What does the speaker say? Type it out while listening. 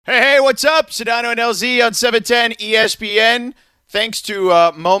what's up? Sedano and LZ on 710 ESPN. Thanks to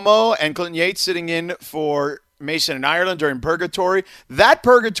Momo and Clinton Yates sitting in for Mason in Ireland during Purgatory. That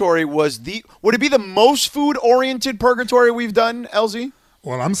Purgatory would it be the most food-oriented Purgatory we've done, LZ?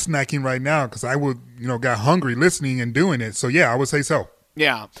 Well, I'm snacking right now because I got hungry listening and doing it. So, yeah, I would say so.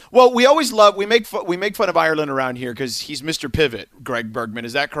 Yeah. Well, we make fun of Ireland around here because he's Mr. Pivot, Greg Bergman.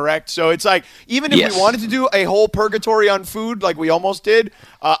 Is that correct? So it's like, even if we wanted to do a whole Purgatory on food like we almost did,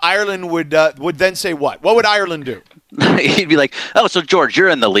 Ireland would then say what? What would Ireland do? He'd be like, oh, so George, you're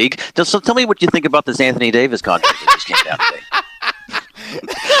in the league. So tell me what you think about this Anthony Davis contract that just came down today.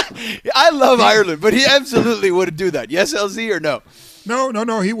 I love Ireland, but he absolutely wouldn't do that. Yes, LZ, or no?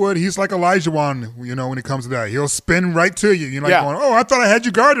 No, he would. He's like Elijah Wan, when it comes to that. He'll spin right to you. You're like going, oh, I thought I had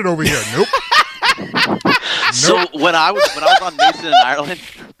you guarded over here. Nope. So when I was on Mason in Ireland,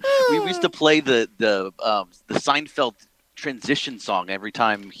 we used to play the Seinfeld transition song every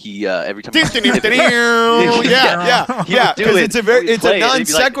time he yeah, because it's a non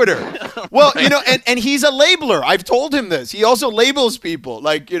sequitur. Like, well, and he's a labeler. I've told him this. He also labels people.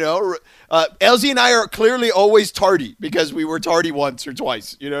 Like, LZ and I are clearly always tardy because we were tardy once or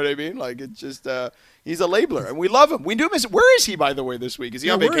twice. You know what I mean? Like, it's just he's a labeler, and we love him. We do miss him. Where is he, by the way, this week? Is he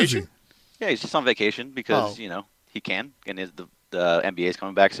on vacation? Yeah, he's just on vacation because he can, and the NBA is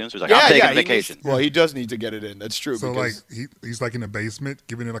coming back soon, so he's like, I'm taking vacation. He does need to get it in. That's true. So, he's like in the basement,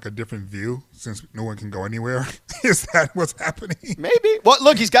 giving it like a different view since no one can go anywhere. Is that what's happening? Maybe. Well,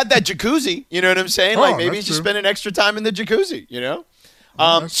 look, he's got that jacuzzi. You know what I'm saying? Maybe he's just spending extra time in the jacuzzi,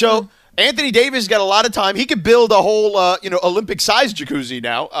 So Anthony Davis got a lot of time. He could build a whole, Olympic-sized jacuzzi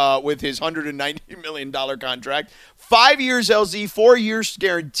now with his $190 million contract. 5 years LZ, 4 years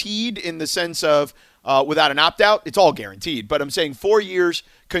guaranteed in the sense of without an opt-out. It's all guaranteed. But I'm saying 4 years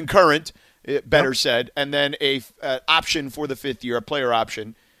concurrent, better said, and then a option for the fifth year, a player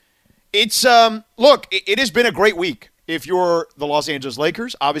option. It's it has been a great week. If you're the Los Angeles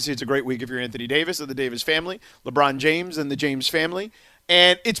Lakers, obviously it's a great week if you're Anthony Davis and the Davis family, LeBron James and the James family.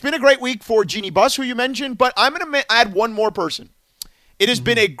 And it's been a great week for Jeannie Buss, who you mentioned, but I'm going to add one more person. It has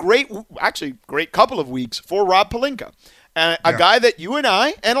been a great couple of weeks for Rob Pelinka, a guy that you and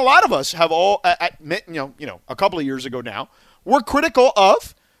I and a lot of us have all admit, a couple of years ago now, were critical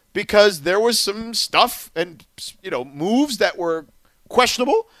of because there was some stuff and moves that were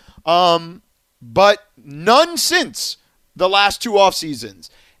questionable, but none since the last two off seasons.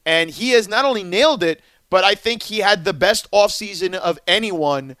 And he has not only nailed it, but I think he had the best offseason of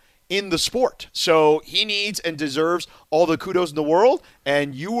anyone in the sport. So he needs and deserves all the kudos in the world.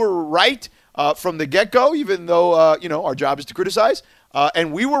 And you were right from the get-go, even though, our job is to criticize.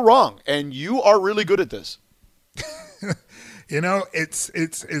 And we were wrong. And you are really good at this.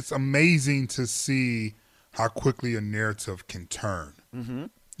 It's amazing to see how quickly a narrative can turn,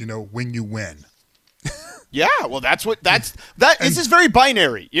 when you win. Yeah, well, this is very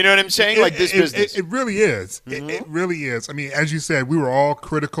binary. You know what I'm saying? This business. It really is. Mm-hmm. It really is. I mean, as you said, we were all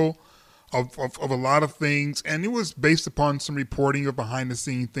critical of a lot of things, and it was based upon some reporting of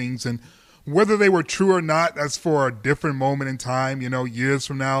behind-the-scenes things, and whether they were true or not, that's for a different moment in time, years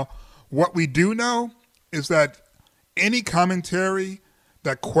from now. What we do know is that any commentary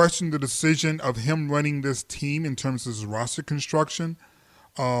that questioned the decision of him running this team in terms of his roster construction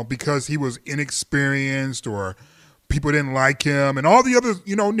because he was inexperienced or people didn't like him and all the other,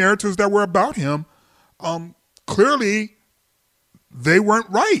 narratives that were about him, clearly they weren't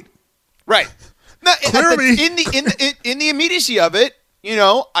right. Right. Now, clearly. In the immediacy of it,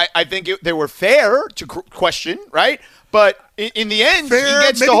 I think they were fair to question, right? But in the end, fair,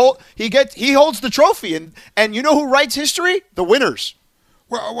 he holds the trophy, and you know who writes history? The winners.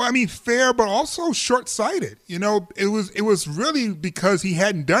 Well, I mean, fair, but also short-sighted. It was really because he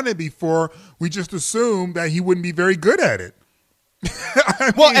hadn't done it before. We just assumed that he wouldn't be very good at it.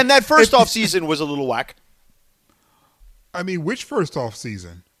 And that first off season was a little whack. I mean, which first off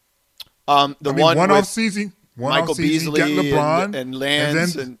season? One off season. Michael Beasley got LeBron and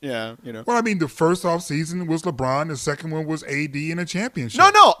Lance, Well, I mean, the first off season was LeBron. The second one was AD in a championship.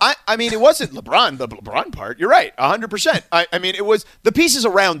 No. I mean, it wasn't LeBron. The LeBron part. You're right, 100%. I mean, it was the pieces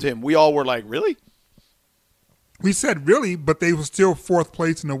around him. We all were like, really? We said really, but they were still fourth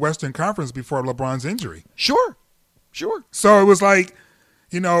place in the Western Conference before LeBron's injury. Sure. So it was like,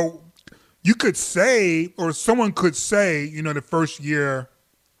 you could say, or someone could say, the first year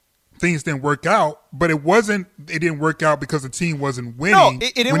things didn't work out, but it didn't work out because the team wasn't winning. No,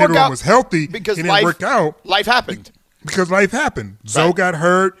 it didn't when work everyone out was healthy. Because it didn't work out. Life happened. Because life happened. Zoe got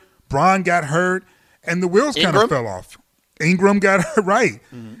hurt, Bron got hurt, and the wheels kind of fell off. Ingram got hurt, right.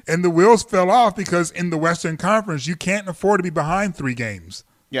 Mm-hmm. And the wheels fell off because in the Western Conference, you can't afford to be behind 3 games.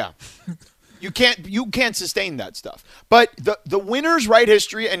 Yeah. You can't sustain that stuff. But the winners write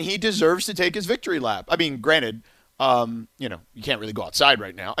history, and he deserves to take his victory lap. I mean, granted, you can't really go outside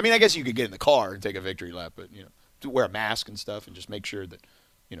right now. I mean, I guess you could get in the car and take a victory lap, but to wear a mask and stuff and just make sure that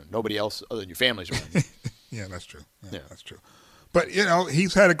nobody else other than your family's around you. Yeah, that's true. Yeah, that's true. But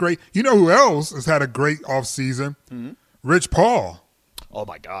he's had a great. You know who else has had a great offseason? Mm-hmm. Rich Paul. Oh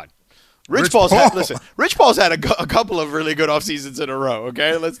my God. Rich Paul's had a couple of really good off seasons in a row.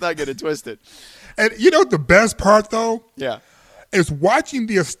 Okay, let's not get it twisted. And the best part though, is watching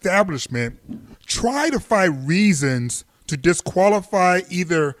the establishment try to find reasons to disqualify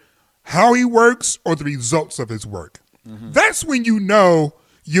either how he works or the results of his work. Mm-hmm. That's when you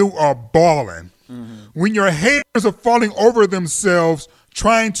are balling. Mm-hmm. When your haters are falling over themselves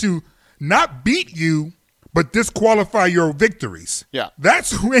trying to not beat you, but disqualify your victories. Yeah.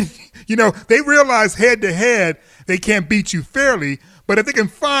 That's when, they realize head to head they can't beat you fairly, but if they can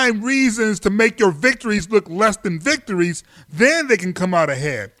find reasons to make your victories look less than victories, then they can come out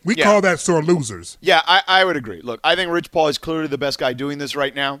ahead. We call that sore losers. Yeah, I would agree. Look, I think Rich Paul is clearly the best guy doing this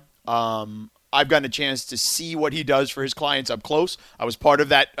right now. I've gotten a chance to see what he does for his clients up close. I was part of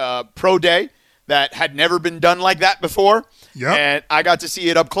that pro day that had never been done like that before. Yep. And I got to see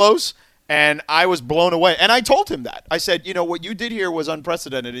it up close. And I was blown away. And I told him that. I said, what you did here was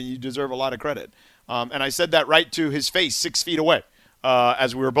unprecedented and you deserve a lot of credit. And I said that right to his face 6 feet away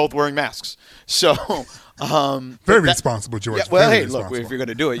as we were both wearing masks. So very responsible, George. Yeah, well, hey, look, if you're going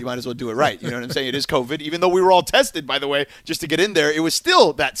to do it, you might as well do it right. You know what I'm saying? It is COVID. Even though we were all tested, by the way, just to get in there, it was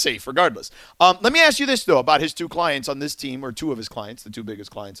still that safe regardless. Let me ask you this, though, about his two clients on this team, or two of his clients, the two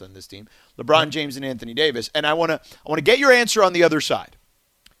biggest clients on this team, LeBron James and Anthony Davis. And I want to get your answer on the other side.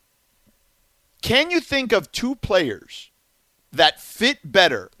 Can you think of two players that fit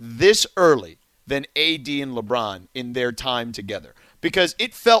better this early than AD and LeBron in their time together? Because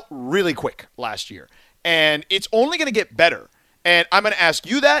it felt really quick last year, and it's only going to get better. And I'm going to ask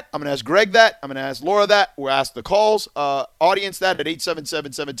you that. I'm going to ask Greg that. I'm going to ask Laura that. We'll ask the calls audience that at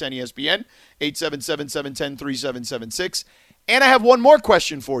 877-710-ESPN, 877-710-3776. And I have one more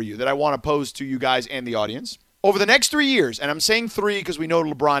question for you that I want to pose to you guys and the audience. Over the next 3 years, and I'm saying 3 because we know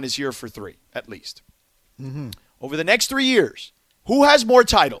LeBron is here for 3, at least. Mm-hmm. Over the next 3 years, who has more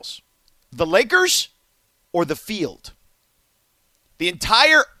titles? The Lakers or the field? The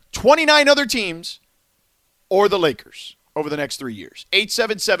entire 29 other teams or the Lakers over the next 3 years?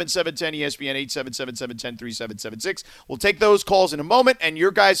 877-710-ESPN, 877-710-3776. We'll take those calls in a moment and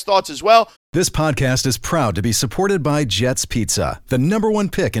your guys' thoughts as well. This podcast is proud to be supported by Jets Pizza, the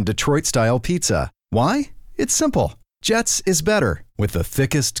 #1 pick in Detroit-style pizza. Why? It's simple. Jets is better. With the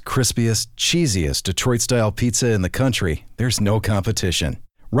thickest, crispiest, cheesiest Detroit-style pizza in the country, there's no competition.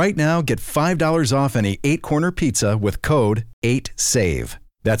 Right now, get $5 off any 8-corner pizza with code 8SAVE.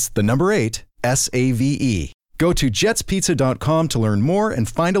 That's the number 8, S-A-V-E. Go to jetspizza.com to learn more and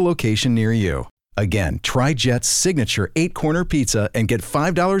find a location near you. Again, try Jet's signature 8-corner pizza and get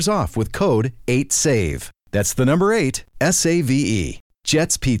 $5 off with code 8SAVE. That's the number 8, S-A-V-E.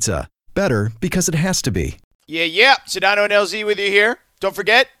 Jet's Pizza. Better because it has to be. Yeah. Sedano and LZ with you here. Don't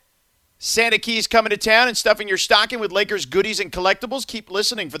forget, Santa Key's coming to town and stuffing your stocking with Lakers goodies and collectibles. Keep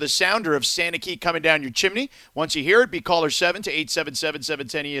listening for the sounder of Santa Key coming down your chimney. Once you hear it, be caller 7 to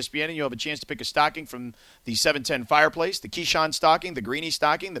 877-710-ESPN, and you'll have a chance to pick a stocking from the 710 fireplace, the Keyshawn stocking, the Greenie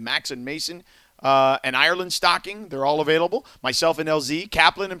stocking, the Max and Mason and Ireland stocking. They're all available. Myself and LZ,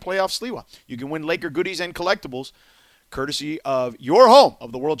 Kaplan, and Playoff Sliwa. You can win Laker goodies and collectibles courtesy of your home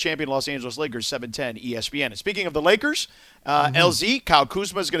of the world champion Los Angeles Lakers, 710 ESPN. And speaking of the Lakers, LZ, Kyle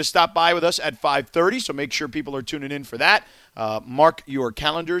Kuzma is going to stop by with us at 5:30, so make sure people are tuning in for that. Mark your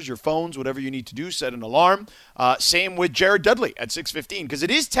calendars, your phones, whatever you need to do, set an alarm. Same with Jared Dudley at 6:15, because it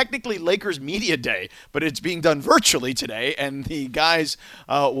is technically Lakers Media Day, but it's being done virtually today, and the guys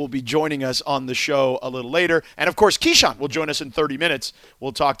will be joining us on the show a little later. And, of course, Keyshawn will join us in 30 minutes.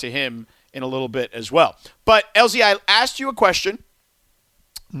 We'll talk to him in a little bit as well. But, LZ, I asked you a question.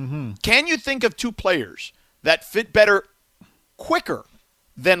 Mm-hmm. Can you think of two players that fit better quicker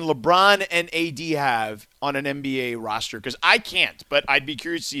than LeBron and AD have on an NBA roster? Because I can't, but I'd be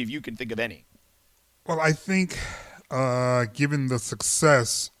curious to see if you can think of any. Well, I think given the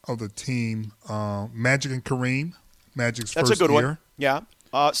success of the team, Magic and Kareem, Magic's That's first a good year. one. Yeah.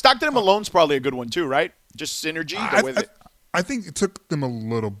 Stockton and Malone's probably a good one too, right? Just synergy. I think it took them a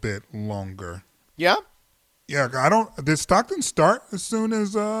little bit longer. Yeah? Yeah, did Stockton start as soon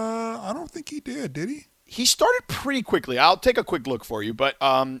as I don't think he did he? He started pretty quickly. I'll take a quick look for you, but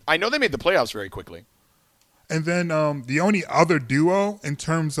I know they made the playoffs very quickly. And then the only other duo in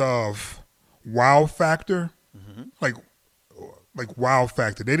terms of wow factor, like wow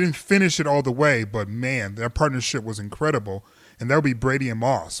factor. They didn't finish it all the way, but man, their partnership was incredible. And that would be Brady and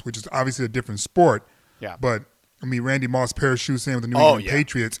Moss, which is obviously a different sport. Yeah. But I mean, Randy Moss parachutes in with the New England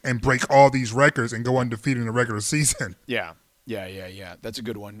Patriots and break all these records and go undefeated in the regular season. Yeah. That's a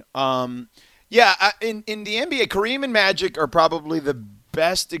good one. In the NBA, Kareem and Magic are probably the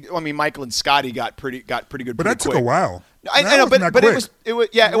best. I mean, Michael and Scotty got pretty good. But that took a while. I know, but it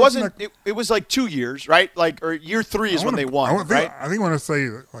wasn't. It was like 2 years, right? Or year 3 is when they won, right? I think I want to say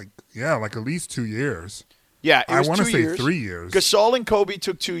like at least 2 years. Yeah, it was I want to 2 say years. 3 years. Gasol and Kobe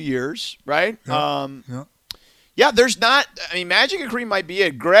took 2 years, right? Yeah. There's not. I mean, Magic and Kareem might be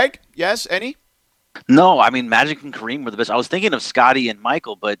it. Greg, yes, any? No, I mean Magic and Kareem were the best. I was thinking of Scotty and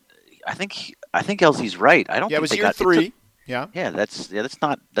Michael, but I think LZ's right. I don't. Yeah, think it was they year got, 3. That's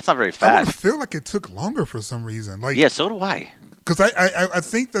not very I fast. feel like it took longer for some reason. Like, yeah, so do I. Because I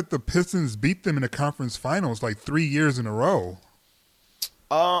think that the Pistons beat them in the conference finals like 3 years in a row.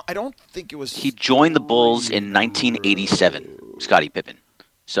 I don't think it was. He joined the Bulls in 1987, Scottie Pippen.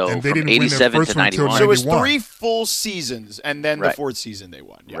 So And they from didn't win their 87 first to one until 91. So it was 91. 3 full seasons, and then the Right. 4th season they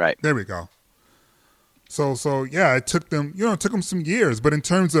won. Yeah. Right. There we go. So yeah, it took them some years, but in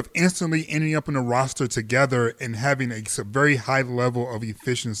terms of instantly ending up in a roster together and having a very high level of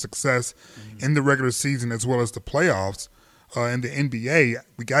efficient success in the regular season as well as the playoffs in the NBA,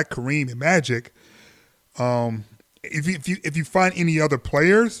 we got Kareem and Magic. If you find any other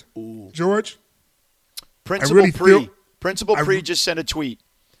players, George, Principal Pre just sent a tweet.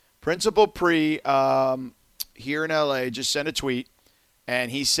 Principal Pre here in LA just sent a tweet,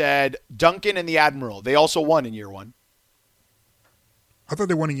 and he said Duncan and the Admiral. They also won in year 1. I thought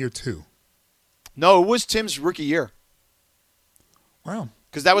they won in year 2. No, it was Tim's rookie year. Wow.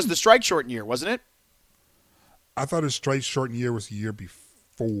 Because that was the strike shortened year, wasn't it? I thought his straight shortened year was the year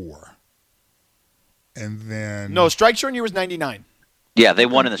before. And then No, strike shortened year was 99. Yeah, they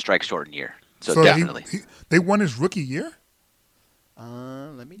won in the strike shortened year. So definitely. They won his rookie year?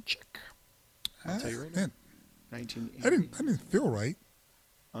 Let me check. I'll tell you right now. Man, 1980. I didn't feel right.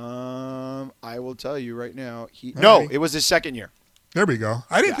 I will tell you right now. Right. It was his second year. There we go.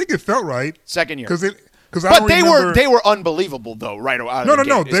 I didn't think it felt right. Second year. Because But they were unbelievable though, right out of the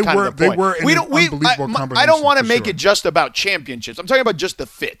No. gate, They were an unbelievable combination. I don't want to for make sure. it just about championships. I'm talking about just the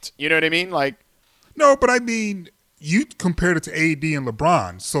fit. You know what I mean? Like, No, but I mean, you compared it to AD and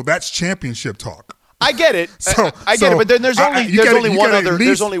LeBron, so that's championship talk. I get it. I get it. But then there's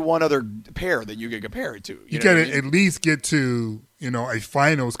only one other pair that you can compare it to. You got to at least get to a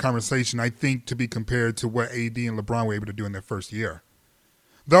finals conversation. I think to be compared to what AD and LeBron were able to do in their first year.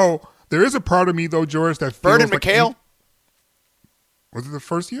 Though there is a part of me though, George, that feels Bird and like McHale. Was it the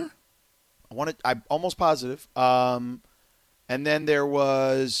first year? I'm almost positive. And then there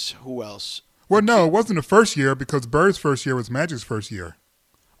was who else? Well, no, it wasn't the first year because Bird's first year was Magic's first year.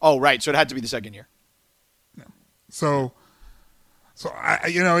 Oh, right. So it had to be the second year. So it's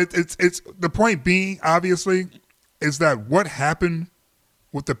the point being obviously is that what happened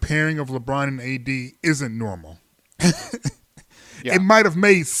with the pairing of LeBron and AD isn't normal. Yeah. It might have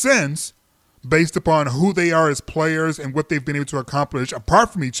made sense based upon who they are as players and what they've been able to accomplish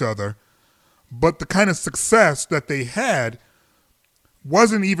apart from each other, but the kind of success that they had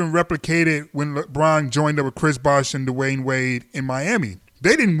wasn't even replicated when LeBron joined up with Chris Bosh and Dwayne Wade in Miami.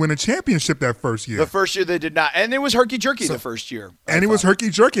 They didn't win a championship that first year. The first year they did not. And it was herky-jerky the first year. And it was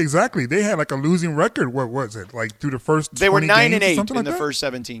herky-jerky, exactly. They had like a losing record. What was it? Like through the first 20 They were 9 and games 8 in the like first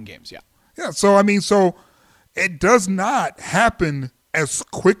 17 games, yeah. Yeah, so I mean, so it does not happen as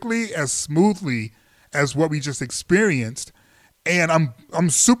quickly, as smoothly as what we just experienced. And I'm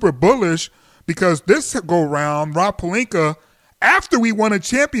super bullish because this go round, Rob Pelinka, after we won a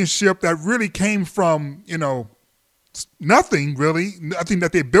championship that really came from, nothing really, nothing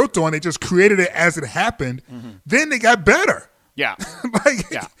that they built on, they just created it as it happened, then they got better. Yeah.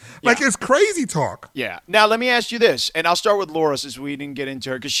 It's crazy talk. Yeah. Now, let me ask you this, and I'll start with Laura since we didn't get into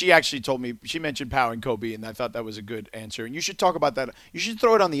her, because she actually told me, she mentioned Powell and Kobe, and I thought that was a good answer. And you should talk about that. You should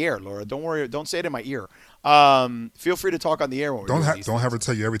throw it on the air, Laura. Don't worry. Don't say it in my ear. Feel free to talk on the air when we're doing these Don't things. have her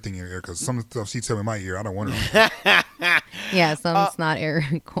tell you everything in your ear, because some stuff she tell me in my ear, I don't want to know. Yeah, some's not air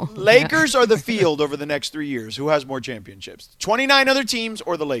equal. Lakers or the field over the next 3 years? Who has more championships? 29 other teams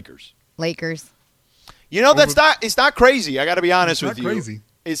or the Lakers? Lakers. It's not crazy. I got to be honest with It's you. not crazy.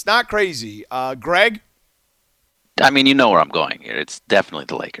 It's not crazy. Greg? I mean, you know where I'm going here. It's definitely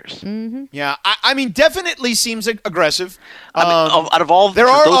the Lakers. Mm-hmm. Yeah, I mean, definitely seems aggressive. I mean, out of all there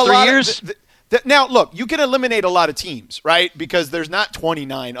are those a 3 lot years, now, look, you can eliminate a lot of teams, right? Because there's not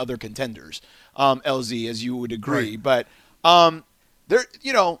 29 other contenders, LZ, as you would agree. Right. But there,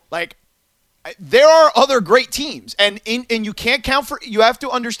 there are other great teams, and you can't count for. You have to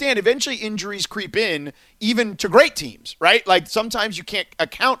understand. Eventually, injuries creep in, even to great teams, right? Like sometimes you can't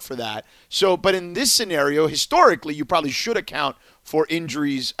account for that. So, but in this scenario, historically, you probably should account for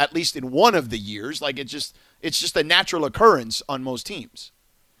injuries at least in one of the years. Like it's just a natural occurrence on most teams.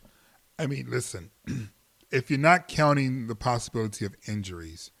 I mean, listen, if you're not counting the possibility of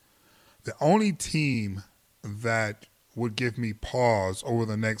injuries, the only team that would give me pause over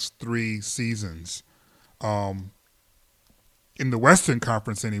the next 3 seasons, in the Western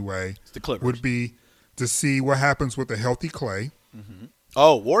Conference anyway, the Clippers. Would be to see what happens with a healthy Clay. Mm-hmm.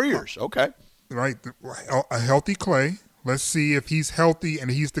 Oh, Warriors. Okay. Right. A healthy Clay. Let's see if he's healthy and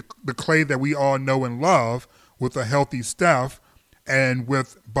he's the Clay that we all know and love with a healthy Steph. And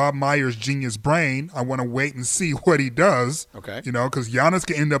with Bob Myers' genius brain, I want to wait and see what he does. Okay. Because Giannis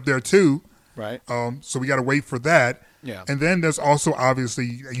can end up there too. Right. So we got to wait for that. Yeah. And then there's also,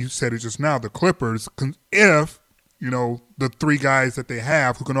 obviously, you said it just now, the Clippers, if, the 3 guys that they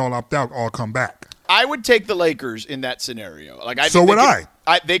have who can all opt out all come back. I would take the Lakers in that scenario. So would I.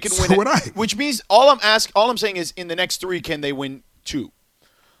 They can win. So would I. Which means all I'm saying is in the next 3, can they win 2?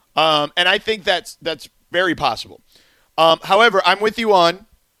 And I think that's very possible. However, I'm with you on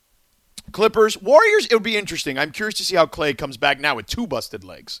Clippers. Warriors, it would be interesting. I'm curious to see how Clay comes back now with 2 busted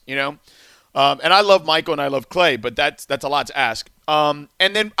legs, And I love Michael and I love Clay, but that's a lot to ask. And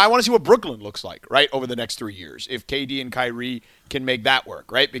then I want to see what Brooklyn looks like, right, over the next 3 years, if KD and Kyrie can make that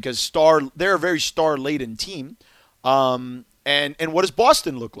work, right? Because they're a very star-laden team. And what does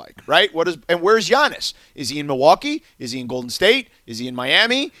Boston look like, right? Where's Giannis? Is he in Milwaukee? Is he in Golden State? Is he in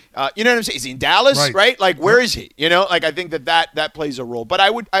Miami? You know what I'm saying? Is he in Dallas, right? Like, where is he? Like I think that plays a role. But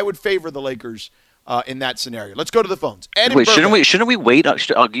I would favor the Lakers in that scenario. Let's go to the phones. Wait, shouldn't we wait? You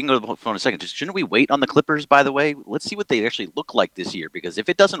can go to the phone in a second. Shouldn't we wait on the Clippers, by the way? Let's see what they actually look like this year, because if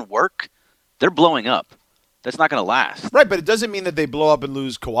it doesn't work, they're blowing up. That's not going to last. Right, but it doesn't mean that they blow up and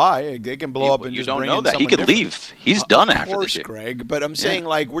lose Kawhi. They can blow up and you just don't bring know in that. He could different. leave. He's done after this year. Of course, Greg. But I'm saying,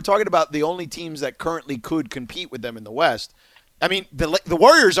 we're talking about the only teams that currently could compete with them in the West. I mean, the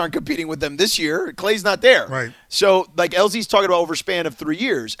Warriors aren't competing with them this year. Clay's not there. Right. So, LZ's talking about over a span of 3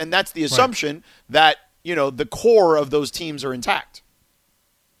 years, and that's the assumption that, the core of those teams are intact.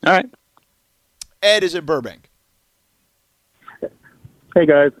 All right. Ed is in Burbank. Hey,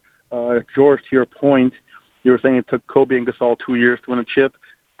 guys. George, to your point, you were saying it took Kobe and Gasol 2 years to win a chip.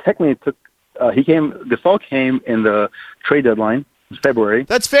 Technically, it took Gasol came in the trade deadline in February.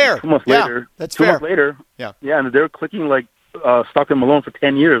 That's fair. 2 months later. That's fair. 2 months later. Yeah. Yeah, and they're clicking like Stockton Malone for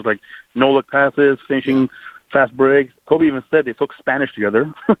 10 years, like no-look passes, finishing fast breaks. Kobe even said they took Spanish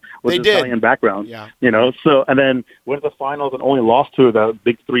together with his Italian background. Yeah. So, and then went to the finals and only lost to the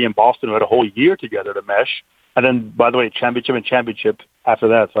big 3 in Boston, who had a whole year together to mesh. And then, by the way, championship after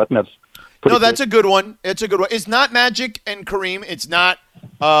that. So I think that's pretty that's a good one. It's a good one. It's not Magic and Kareem. It's not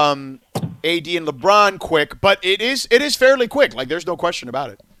AD and LeBron quick, but it is fairly quick. Like, there's no question about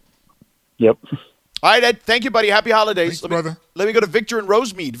it. Yep. All right, Ed. Thank you, buddy. Happy holidays. Thanks, brother. Let me go to Victor in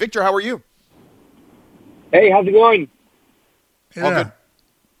Rosemead. Victor, how are you? Hey, how's it going? Yeah. All good.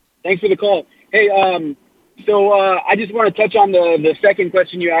 Thanks for the call. Hey, so I just want to touch on the second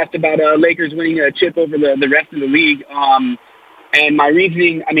question you asked about Lakers winning a chip over the rest of the league. And my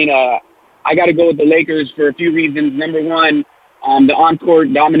reasoning, I got to go with the Lakers for a few reasons. Number one, the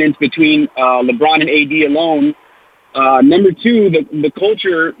on-court dominance between LeBron and AD alone. Number two, the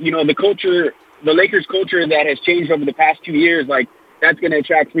culture, the Lakers culture that has changed over the past 2 years, like that's going to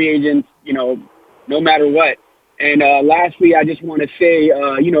attract free agents, no matter what. And lastly, I just want to say,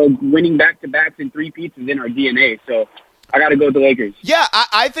 winning back-to-backs and three-peats is in our DNA. So I got to go with the Lakers. Yeah,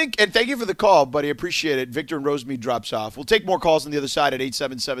 I think, and thank you for the call, buddy. Appreciate it. Victor in Rosemead drops off. We'll take more calls on the other side at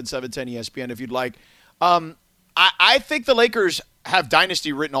 877-710-ESPN if you'd like. I think the Lakers have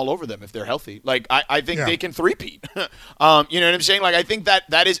dynasty written all over them if they're healthy. Like, I think they can three-peat. You know what I'm saying? Like, I think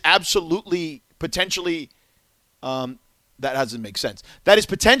that is absolutely potentially that doesn't make sense. That is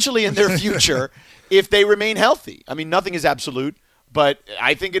potentially in their future if they remain healthy. I mean, nothing is absolute, but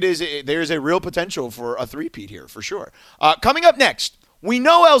I think there's a real potential for a three-peat here for sure. Coming up next, we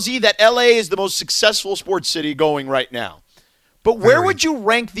know, LZ, that LA is the most successful sports city going right now. But where would you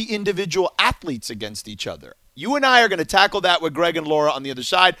rank the individual athletes against each other? You and I are going to tackle that with Greg and Laura on the other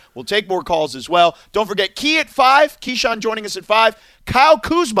side. We'll take more calls as well. Don't forget, Key at 5, Keyshawn joining us at 5, Kyle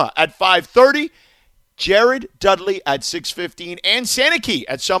Kuzma at 5:30. Jared Dudley at 6:15, and Santa Key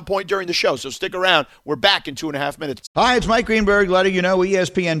at some point during the show. So stick around. We're back in 2.5 minutes. Hi, it's Mike Greenberg letting you know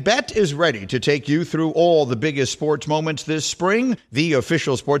ESPN Bet is ready to take you through all the biggest sports moments this spring. The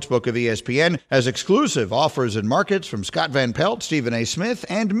official sportsbook of ESPN has exclusive offers and markets from Scott Van Pelt, Stephen A. Smith,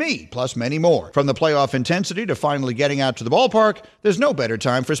 and me, plus many more. From the playoff intensity to finally getting out to the ballpark, there's no better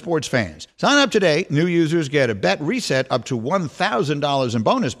time for sports fans. Sign up today. New users get a bet reset up to $1,000 in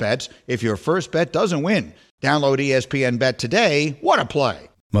bonus bets if your first bet doesn't win. Download ESPN Bet today. What a play.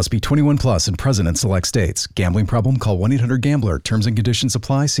 Must be 21 plus and present in select states. Gambling problem? Call 1-800-GAMBLER. Terms and conditions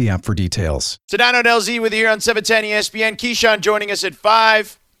apply. See app for details. Sedano and LZ with you here on 710 ESPN. Keyshawn joining us at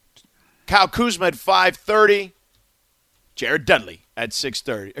 5. Kyle Kuzma at 5:30. Jared Dudley at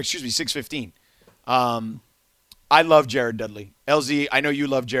 6:15. I love Jared Dudley. LZ, I know you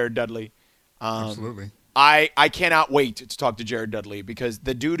love Jared Dudley. Absolutely. I cannot wait to talk to Jared Dudley because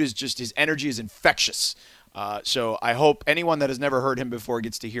the dude is just, his energy is infectious. So I hope anyone that has never heard him before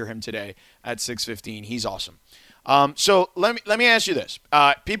gets to hear him today at 6:15. He's awesome. So let me ask you this.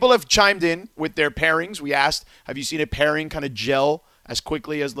 People have chimed in with their pairings. We asked, have you seen a pairing kind of gel as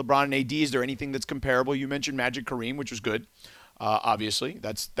quickly as LeBron and AD? Is there anything that's comparable? You mentioned Magic Kareem, which was good. Obviously,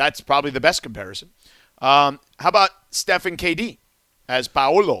 that's probably the best comparison. How about Steph and KD, as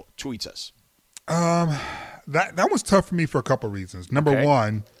Paolo tweets us? That was tough for me for a couple of reasons. Number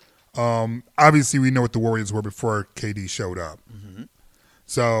one, obviously we know what the Warriors were before KD showed up. Mm-hmm.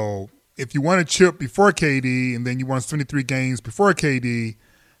 So if you want a chip before KD and then you won 73 games before KD,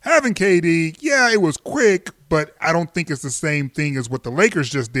 having KD, yeah, it was quick, but I don't think it's the same thing as what the Lakers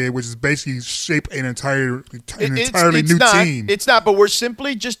just did, which is basically shape an entirely new team. It's not, but we're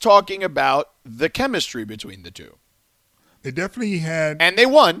simply just talking about the chemistry between the two. They definitely had. And they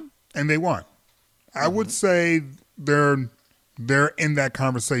won. I would say they're in that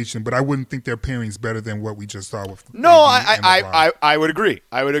conversation, but I wouldn't think their pairing's better than what we just saw with. No, I would agree.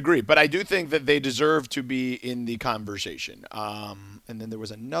 But I do think that they deserve to be in the conversation. And then there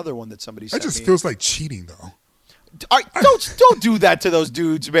was another one that somebody said. That just feels like cheating, though. Don't do that to those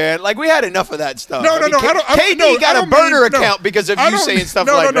dudes, man. Like, we had enough of that stuff. No. KD got a burner account because of you saying stuff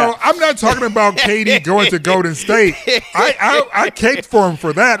like that. No. I'm not talking about KD going to Golden State. I caped for him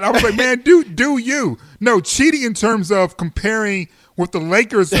for that. I was like, man, do you? No, cheating in terms of comparing what the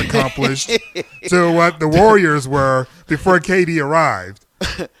Lakers accomplished to what the Warriors were before KD arrived.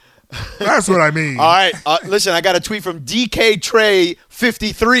 That's what I mean. All right. Listen, I got a tweet from DK Trey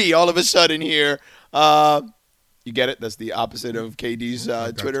 53 all of a sudden here. You get it? That's the opposite of KD's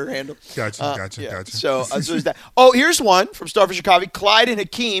Twitter handle. Gotcha. So there's that. Oh, here's one from Starfish Coffee. Clyde and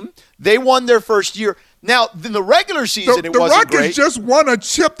Hakeem, they won their first year. Now, in the regular season, it wasn't great. The Rockets just won a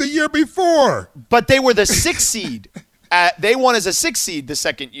chip the year before. But they were the 6th seed. They won as a 6th seed the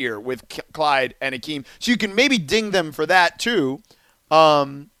second year with Clyde and Hakeem. So you can maybe ding them for that, too.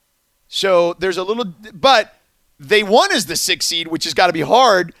 So there's a little – but they won as the 6th seed, which has got to be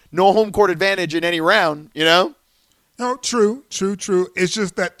hard. No home court advantage in any round, you know? No, true. It's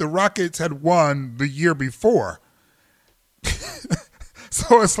just that the Rockets had won the year before.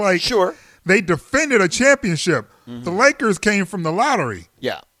 So it's like sure. They defended a championship. Mm-hmm. The Lakers came from the lottery.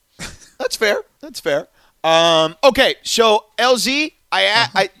 Yeah. That's fair. Okay, so LZ,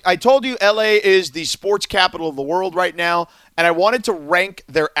 I told you LA is the sports capital of the world right now, and I wanted to rank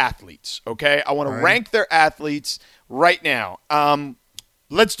their athletes, okay? I want to rank their athletes right now.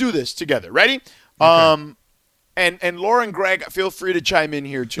 Let's do this together. Ready? Okay. And Laura and Greg, feel free to chime in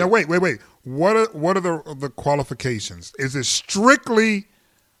here too. Now wait. What are the qualifications? Is it strictly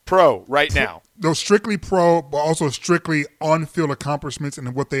pro right now? No, strictly pro, but also strictly on-field accomplishments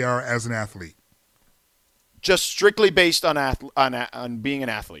and what they are as an athlete. Just strictly based on being an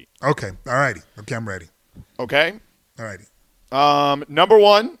athlete. Okay. All righty. Okay, I'm ready. Okay. All righty. Number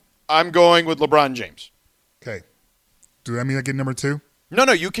one, I'm going with LeBron James. Okay. Do that mean I get number two?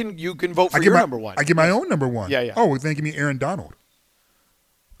 No, you can vote for your number one. I get my own number one. Yeah. Oh, well, then give me Aaron Donald.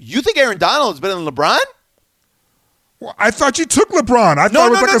 You think Aaron Donald's better than LeBron? Well, I thought you took LeBron. I thought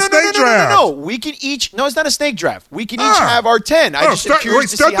it was like a snake draft. No. We can each. No, it's not a snake draft. We can each have our 10. Start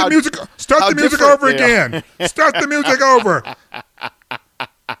the music over again. Start the music over.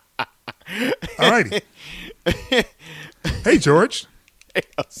 All righty. Hey, George. Hey,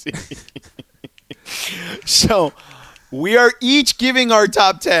 so we are each giving our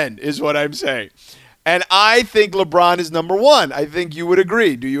top 10 is what I'm saying. And I think LeBron is number one. I think you would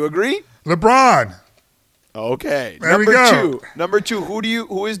agree. Do you agree? LeBron. Okay. There we go. Number two.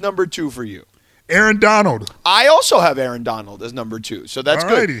 Who is number two for you? Aaron Donald. I also have Aaron Donald as number two. So that's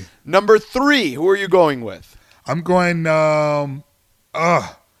Alrighty. Good. Number three. Who are you going with? I'm going to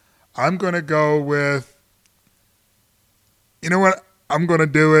go with You know what? I'm going to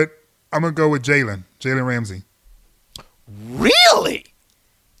do it. I'm going to go with Jalen Ramsey. Really?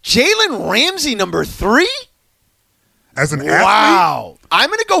 Jalen Ramsey, number 3? As an athlete? Wow. I'm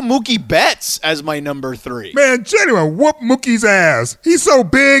going to go Mookie Betts as my number 3. Man, Jalen whoop Mookie's ass. He's so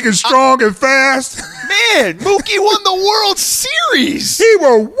big and strong and fast. Man, Mookie won the World Series. He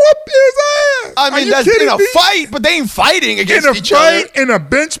will whoop his ass. I mean, that's in a fight, but they ain't fighting against each other. In a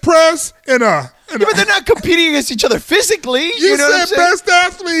bench press, but they're not competing against each other physically. You know said best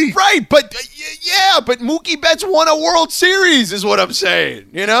athlete. Right, but but Mookie Betts won a World Series is what I'm saying,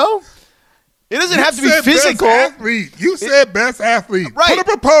 you know? It doesn't have to be physical. Best athlete. You said best athlete. Right. Put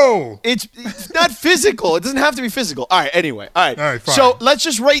up a poll. It's not physical. It doesn't have to be physical. All right, anyway. All right, fine. So let's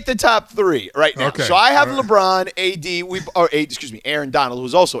just rate the top 3 right now. Okay. So I have LeBron, Aaron Donald,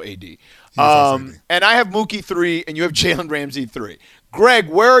 who's also AD. And I have Mookie 3, and you have Jalen Ramsey 3. Greg,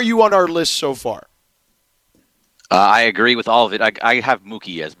 where are you on our list so far? I agree with all of it. I have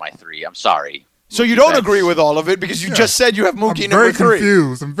Mookie as my 3. I'm sorry. So you don't agree with all of it because you just said you have Mookie number 3.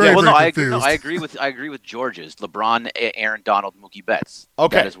 I'm very confused. I agree with George's. LeBron, Aaron Donald, Mookie Betts.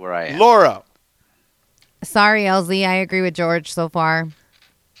 Okay. That is where I am. Laura. Sorry, LZ. I agree with George so far.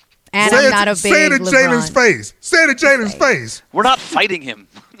 And I'm not a big Say it to Jalen's face. Say it to Jalen's face. We're not fighting him.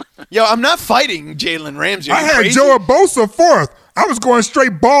 Yo, I'm not fighting Jalen Ramsey. I had Joe Bosa 4th. I was going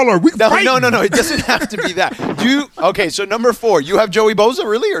straight baller. No. It doesn't have to be that. Okay, so number 4, you have Joey Bosa,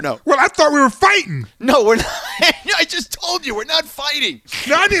 really, or no? Well, I thought we were fighting. No, we're not. I just told you we're not fighting.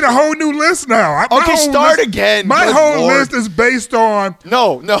 Now I need a whole new list now. Start again. My whole list is based on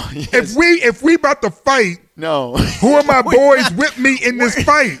No. Yes. If we about to fight. No. Who are my boys with me in this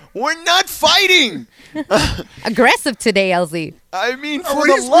fight? We're not fighting. Aggressive today, LZ. I mean, for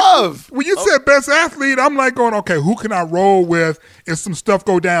the love. When you said best athlete, I'm like going, okay, who can I roll with if some stuff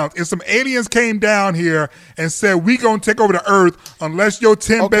go down? If some aliens came down here and said, we going to take over the earth unless your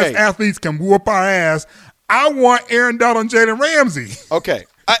 10 best athletes can whoop our ass, I want Aaron Donald and Jalen Ramsey. Okay.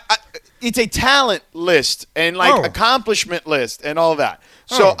 It's a talent list and accomplishment list and all that.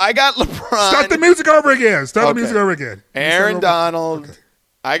 So I got LeBron. Start the music over again. Aaron Donald.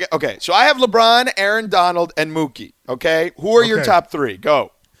 Okay. So I have LeBron, Aaron Donald, and Mookie. Okay. Who are your top 3?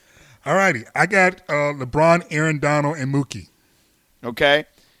 Go. All righty. I got LeBron, Aaron Donald, and Mookie. Okay.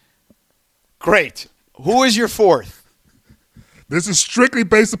 Great. Who is your 4th? This is strictly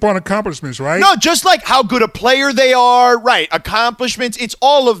based upon accomplishments, right? No, just like how good a player they are. Right. Accomplishments. It's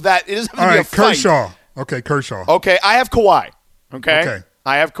all of that. It doesn't have to be a fight. Kershaw. Okay, Kershaw. Okay. I have Kawhi. Okay.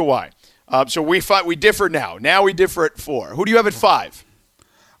 I have Kawhi. So we differ now. Now we differ at 4. Who do you have at 5?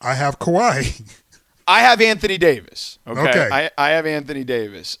 I have Kawhi. I have Anthony Davis. Okay. I have Anthony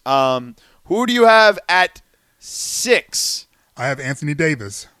Davis. Who do you have at 6? I have Anthony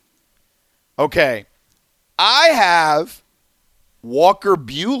Davis. Okay. I have Walker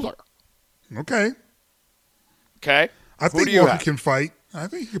Buehler. Okay. Okay. I think Walker can fight. I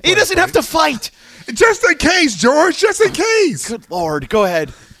think he doesn't have to fight. Just in case, George. Just in case. Good Lord. Go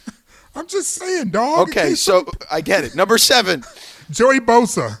ahead. I'm just saying, dog. Okay, so I get it. Number 7. Joey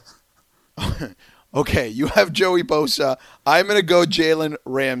Bosa. Okay, you have Joey Bosa. I'm going to go Jalen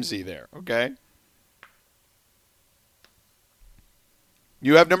Ramsey there, okay?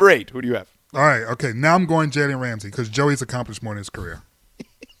 You have number 8. Who do you have? All right, okay. Now I'm going Jalen Ramsey because Joey's accomplished more in his career.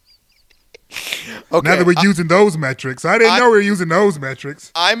 Okay. Now that we're using those metrics. I didn't know we were using those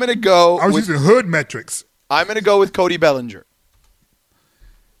metrics. I'm going to go. I was using hood metrics. I'm going to go with Cody Bellinger.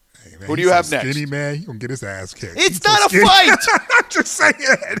 Hey, man, who do you have next? Skinny, man. He's going to get his ass kicked. It's not a fight. I'm just saying.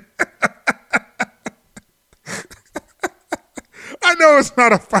 I know it's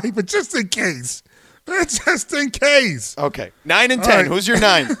not a fight, but just in case. Just in case. Okay. 9 and 10. Right. Who's your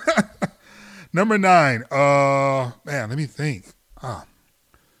 9? Number 9. Man, let me think.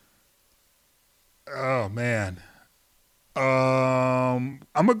 Oh man. I'm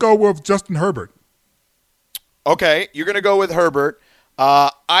gonna go with Justin Herbert. Okay, you're gonna go with Herbert.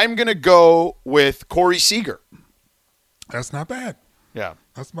 I'm gonna go with Corey Seager. That's not bad. Yeah,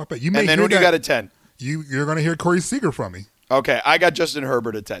 that's not bad. And then who do you got at 10? You're gonna hear Corey Seager from me. Okay, I got Justin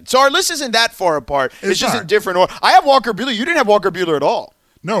Herbert at 10. So our list isn't that far apart. It's just in different order. I have Walker Buehler. You didn't have Walker Buehler at all.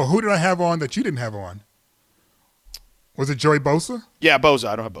 No, who did I have on that you didn't have on? Was it Joey Bosa? Yeah, Bosa.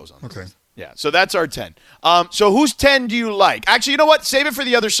 I don't have Bosa on. Okay. Yeah, so that's our 10. So whose 10 do you like? Actually, you know what? Save it for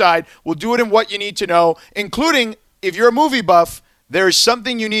the other side. We'll do it in what you need to know, including if you're a movie buff, there is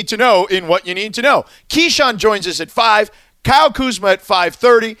something you need to know in what you need to know. Keyshawn joins us at 5, Kyle Kuzma at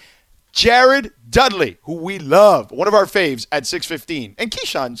 5:30. Jared Dudley, who we love, one of our faves at 6:15. And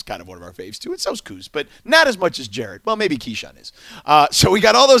Keyshawn's kind of one of our faves too, and so's Kuz, but not as much as Jared. Well, maybe Keyshawn is. So we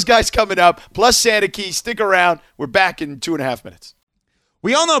got all those guys coming up, plus Santa Key. Stick around. We're back in 2.5 minutes.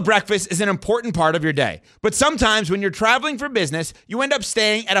 We all know breakfast is an important part of your day, but sometimes when you're traveling for business, you end up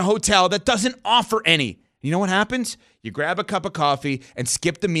staying at a hotel that doesn't offer any. You know what happens? You grab a cup of coffee and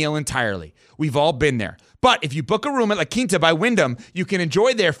skip the meal entirely. We've all been there. But if you book a room at La Quinta by Wyndham, you can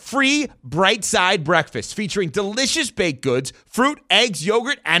enjoy their free Bright Side breakfast featuring delicious baked goods, fruit, eggs,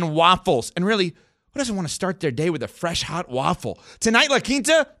 yogurt, and waffles. And really, who doesn't want to start their day with a fresh, hot waffle? Tonight, La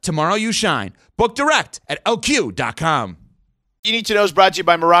Quinta, tomorrow you shine. Book direct at lq.com. You Need to Know is brought to you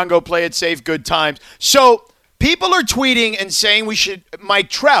by Morongo. Play it safe, good times. So people are tweeting and saying we should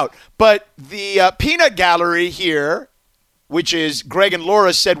Mike Trout, but the peanut gallery here, which is Greg and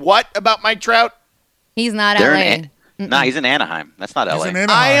Laura, said what about Mike Trout? He's not LA. Nah, he's in Anaheim. That's not LA.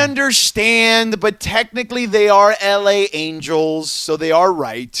 I understand, but technically they are LA Angels, so they are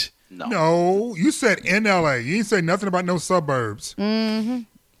right. No, you said in LA. You didn't say nothing about no suburbs. Mm-hmm.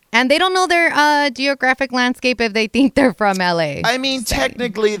 And they don't know their geographic landscape if they think they're from LA. I mean,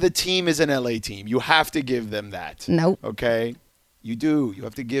 technically the team is an LA team. You have to give them that. Nope. Okay? You do. You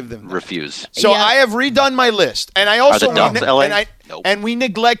have to give them that. Refuse. So I have redone my list. And I also Are the Ducks LA? Nope. And we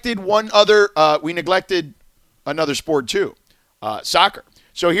neglected one other we neglected another sport too. Soccer.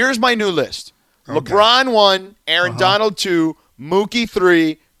 So here's my new list. Okay. LeBron 1, Aaron Donald 2, Mookie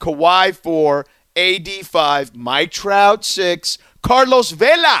 3, Kawhi 4, AD 5, Mike Trout 6, Carlos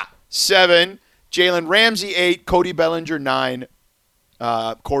Vela 7, Jalen Ramsey 8, Cody Bellinger 9,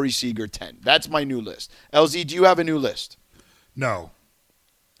 Corey Seager 10. That's my new list. LZ, do you have a new list? No.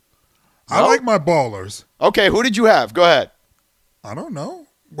 I like my ballers. Okay, who did you have? Go ahead. I don't know.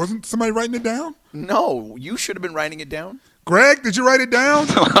 Wasn't somebody writing it down? No, you should have been writing it down. Greg, did you write it down?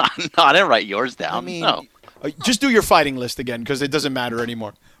 No, I didn't write yours down. I mean, no. Just do your fighting list again because it doesn't matter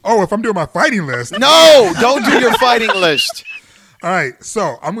anymore. Oh, if I'm doing my fighting list. No, don't do your fighting list. All right,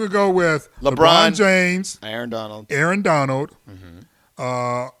 so I'm going to go with LeBron James. Aaron Donald.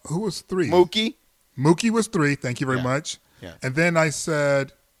 Mm-hmm. Who was 3? Mookie. Mookie was 3. Thank you very much. Yeah. And then I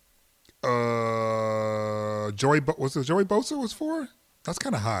said Joey Bosa was 4? That's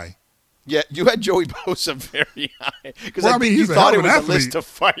kind of high. Yeah, you had Joey Bosa very high. Because you thought it was athlete. a list to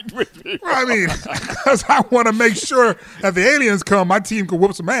fight with me. Well, I mean, because I want to make sure that the aliens come, my team can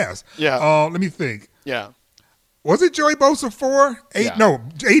whoop some ass. Yeah. Let me think. Yeah. Was it Joey Bosa 4? 8? Yeah. No,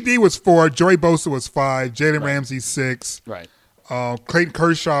 AD was 4. Joey Bosa was 5. Jalen Ramsey 6. Right. Clayton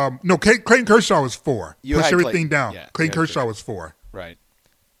Kershaw. No, Clayton Kershaw was 4. Push everything down. Yeah, Clayton Kershaw was 4. Right.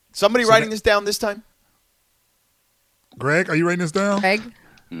 Somebody writing this down this time? Greg, are you writing this down? Greg?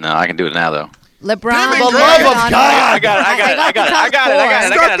 No, I can do it now, though. LeBron. For the love of God. I got it.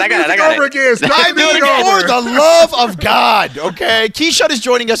 Over again. I'm doing it for the love of God, okay? Keyshawn is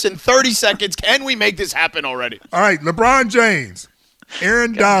joining us in 30 seconds. Can we make this happen already? All right, LeBron James,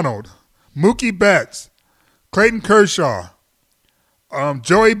 Aaron Donald, Mookie Betts, Clayton Kershaw,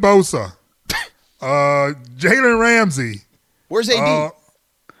 Joey Bosa, Jalen Ramsey. Where's AD?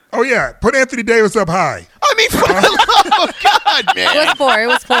 Oh, yeah. Put Anthony Davis up high. I mean, for the love of God, man. It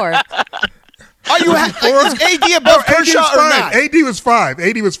was 4. Are you is AD above Kershaw or not? AD was 5.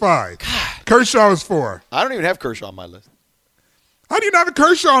 God. Kershaw was 4. I don't even have Kershaw on my list. How do you not have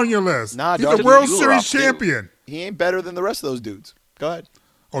Kershaw on your list? Nah, he's dog. the World Series champion. He ain't better than the rest of those dudes. Go ahead.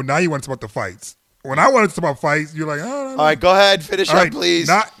 Oh, now you want to talk about the fights. When I wanted to talk about fights, you're like, oh. All right, go ahead. Finish up, please.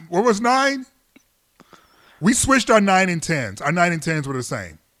 What was 9? We switched our 9 and 10s. Our 9 and 10s were the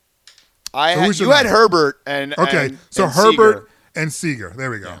same. You had Herbert and so and Herbert and Seager.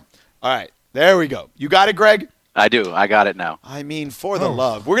 There we go. Yeah. All right, there we go. You got it, Greg? I do. I got it now. I mean, for the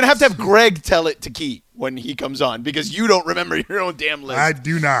love. We're going to have Greg tell it to Key when he comes on because you don't remember your own damn list. I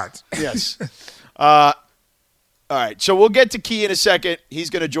do not. Yes. All right, so we'll get to Key in a second. He's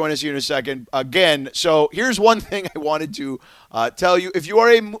going to join us here in a second again. So here's one thing I wanted to tell you. If you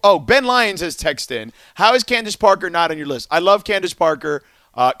are Ben Lyons has texted in. How is Candace Parker not on your list? I love Candace Parker.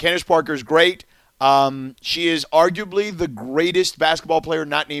 Candace Parker is great. She is arguably the greatest basketball player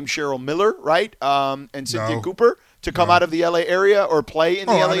not named Cheryl Miller, right? And Cynthia Cooper to come out of the LA area or play in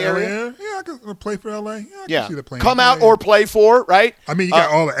the LA area. Yeah, I could play for LA. Yeah, come out or play for, right? I mean, you got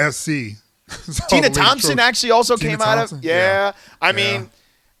all the SC. Tina Thompson actually also came out of. Yeah. I mean,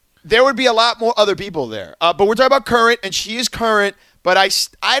 there would be a lot more other people there. But we're talking about current, and she is current. But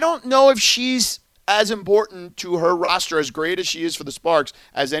I don't know if she's as important to her roster, as great as she is for the Sparks,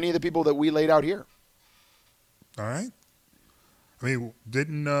 as any of the people that we laid out here. All right. I mean,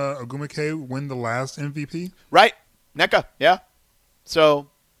 didn't Ogumake win the last MVP? Right. NECA, yeah. So,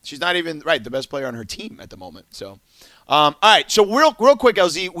 She's not even the best player on her team at the moment. So, all right. So real quick,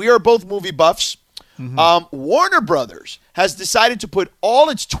 LZ, we are both movie buffs. Mm-hmm. Warner Brothers has decided to put all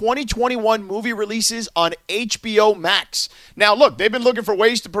its 2021 movie releases on HBO Max. Now, look, they've been looking for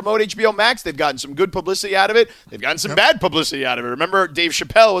ways to promote HBO Max. They've gotten some good publicity out of it. They've gotten some bad publicity out of it. Remember, Dave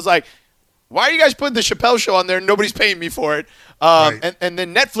Chappelle was like, why are you guys putting the Chappelle Show on there? Nobody's paying me for it. And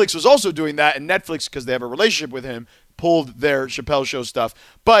then Netflix was also doing that, and Netflix, because they have a relationship with him, pulled their Chappelle Show stuff.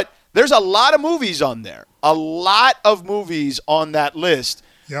 But there's a lot of movies on there. A lot of movies on that list.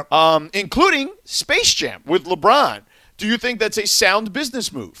 Yep. Including Space Jam with LeBron. Do you think that's a sound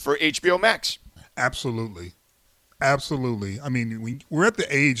business move for HBO Max? Absolutely. Absolutely. I mean, we're at the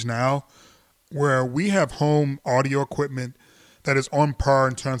age now where we have home audio equipment that is on par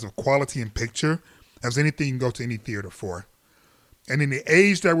in terms of quality and picture as anything you can go to any theater for. And in the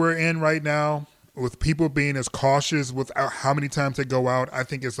age that we're in right now, with people being as cautious with how many times they go out, I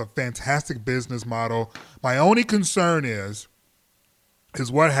think it's a fantastic business model. My only concern is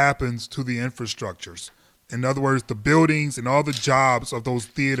what happens to the infrastructures. In other words, the buildings and all the jobs of those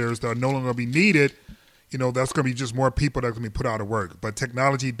theaters that are no longer going to be needed, that's going to be just more people that are going to be put out of work. But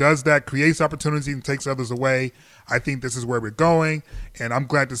technology does that, creates opportunities and takes others away. I think this is where we're going, and I'm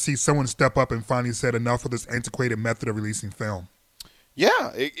glad to see someone step up and finally said enough of this antiquated method of releasing film.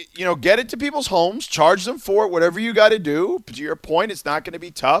 Yeah, get it to people's homes, charge them for it, whatever you got to do. But to your point, it's not going to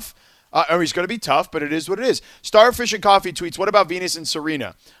be tough. It's going to be tough, but it is what it is. Starfish and Coffee tweets, what about Venus and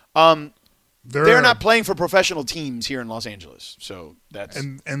Serena? They're not playing for professional teams here in Los Angeles. So that's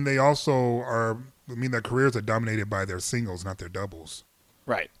and they also are, their careers are dominated by their singles, not their doubles.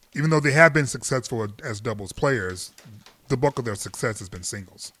 Right. Even though they have been successful as doubles players, the bulk of their success has been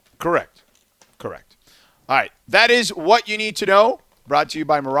singles. Correct. All right. That is what you need to know. Brought to you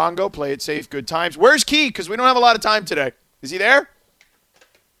by Morongo. Play it safe, good times. Where's Key? Because we don't have a lot of time today. Is he there?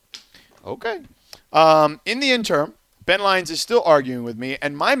 Okay. In the interim, Ben Lyons is still arguing with me,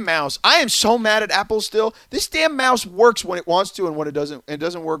 and my mouse, I am so mad at Apple still. This damn mouse works when it wants to and when it doesn't. It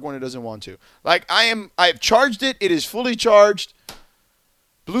doesn't work when it doesn't want to. Like, I've charged it. It is fully charged.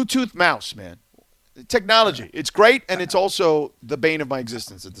 Bluetooth mouse, man. Technology. It's great, and it's also the bane of my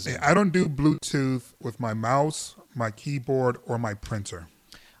existence at the same time. I don't do Bluetooth with my mouse, my keyboard, or my printer.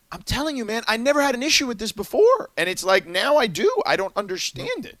 I'm telling you, man, I never had an issue with this before, and it's like now I do. I don't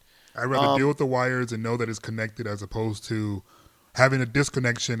understand it. I'd rather deal with the wires and know that it's connected as opposed to having a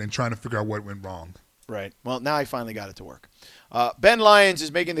disconnection and trying to figure out what went wrong. Right. Well, now I finally got it to work. Ben Lyons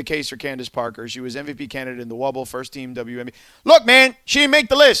is making the case for Candace Parker. She was MVP candidate in the Wubble, first team WNBA. Look, man, she didn't make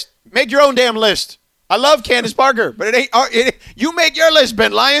the list. Make your own damn list. I love Candace Parker, but it ain't. You make your list,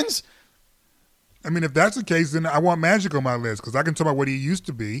 Ben Lyons. I mean, if that's the case, then I want Magic on my list because I can talk about what he used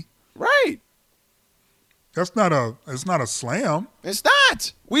to be. Right. It's not a slam. It's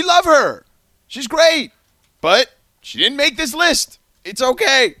not. We love her. She's great. But she didn't make this list. It's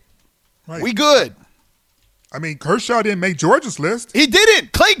okay. Right. We good. I mean, Kershaw didn't make George's list. He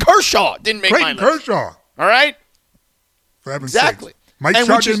didn't. Clay Kershaw didn't make my list. Kershaw. All right? For heaven's sakes. Mike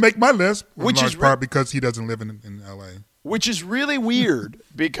Trout didn't make my list, in large part because he doesn't live in L.A. Which is really weird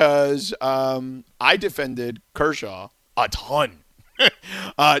because I defended Kershaw a ton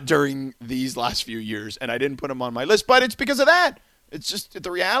during these last few years, and I didn't put him on my list. But it's because of that. It's just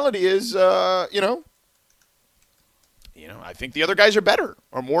the reality is, I think the other guys are better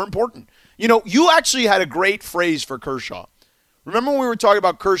or more important. You actually had a great phrase for Kershaw. Remember when we were talking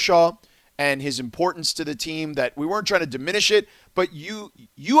about Kershaw and his importance to the team, that we weren't trying to diminish it, but you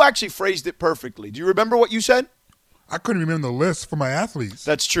actually phrased it perfectly. Do you remember what you said? I couldn't remember the list for my athletes.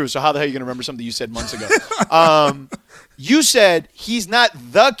 That's true. So how the hell are you going to remember something you said months ago? You said he's not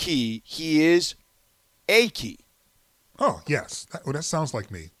the key. He is a key. Oh, yes. That sounds like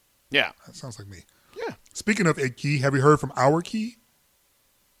me. Yeah. That sounds like me. Yeah. Speaking of a key, have you heard from our key?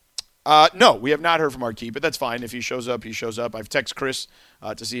 No, we have not heard from our key, but that's fine. If he shows up, he shows up. I've texted Chris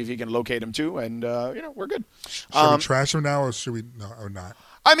to see if he can locate him too, and we're good. Should we trash him now, or should we or not?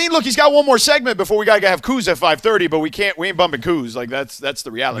 I mean, look, he's got one more segment before we gotta have Kuz at 5:30, but we ain't bumping Kuz. Like that's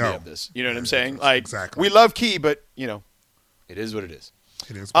the reality of this. You know what I'm saying? Like exactly. We love Key, but it is what it is.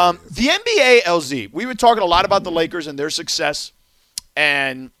 It is. What it is. The NBA, LZ. We were talking a lot about the Lakers and their success,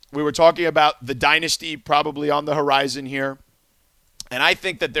 and we were talking about the dynasty probably on the horizon here. And I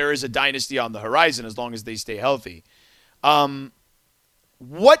think that there is a dynasty on the horizon as long as they stay healthy.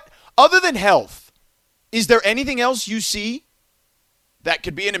 What other than health, is there anything else you see that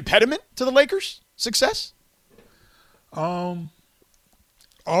could be an impediment to the Lakers' success? All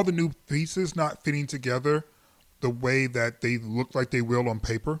the new pieces not fitting together the way that they look like they will on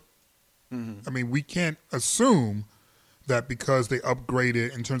paper. Mm-hmm. I mean, we can't assume that because they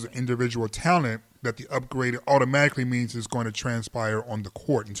upgraded in terms of individual talent, that the upgrade automatically means it's going to transpire on the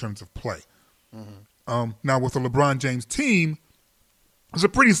court in terms of play. Mm-hmm. Now, with the LeBron James team, it's a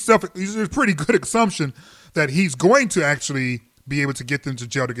pretty good assumption that he's going to actually be able to get them to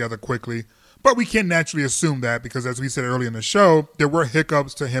gel together quickly. But we can't naturally assume that because, as we said earlier in the show, there were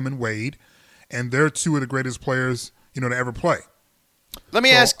hiccups to him and Wade, and they're two of the greatest players, to ever play. Let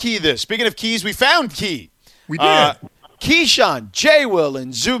me ask Key this. Speaking of keys, we found Key. We did. Keyshawn, J. Will,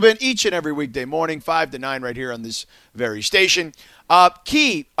 and Zubin each and every weekday morning, 5 to 9 right here on this very station.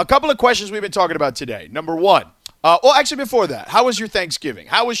 Key, a couple of questions we've been talking about today. Number one. Actually, before that, how was your Thanksgiving?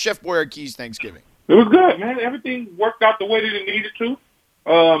 How was Chef Boyardee's Thanksgiving? It was good, man. Everything worked out the way that it needed to.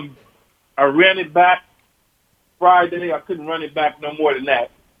 I ran it back Friday. I couldn't run it back no more than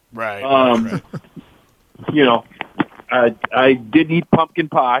that. Right. I didn't eat pumpkin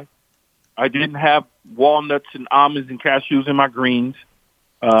pie. I didn't have walnuts and almonds and cashews in my greens.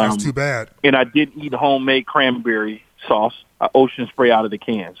 That's too bad. And I didn't eat homemade cranberry sauce, ocean spray out of the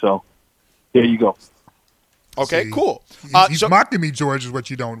can. So there you go. Okay, cool. He's mocking me, George, is what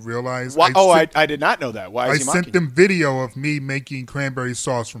you don't realize. I did not know that. Why is he mocking? I sent them video of me making cranberry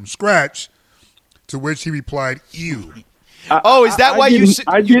sauce from scratch, to which he replied, ew. Is that why you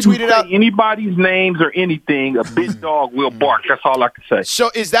tweeted out anybody's names or anything? A big dog will bark. That's all I can say. So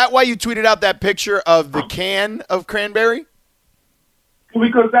is that why you tweeted out that picture of the can of cranberry?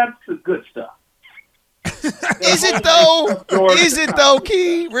 Because that's the good stuff. Is it though? Is it though,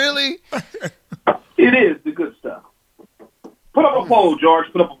 Key? Really? It is the good stuff. Put up a poll,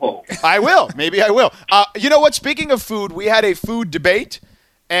 George. Put up a poll. I will. Maybe I will. You know what? Speaking of food, we had a food debate,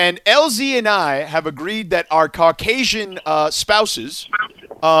 and LZ and I have agreed that our Caucasian spouses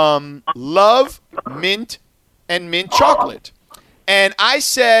love mint and mint chocolate. And I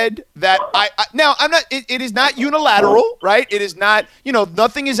said that now I'm not. It is not unilateral, right? It is not.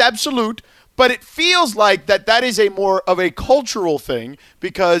 Nothing is absolute. But it feels like that is a more of a cultural thing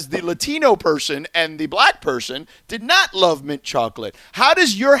because the Latino person and the black person did not love mint chocolate. How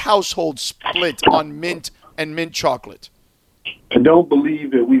does your household split on mint and mint chocolate? I don't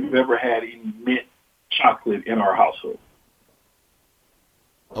believe that we've ever had any mint chocolate in our household.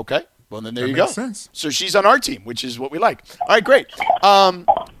 Okay. Well, then there that you go. Makes sense. So she's on our team, which is what we like. All right, great.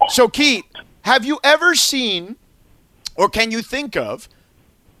 So, Keith, have you ever seen or can you think of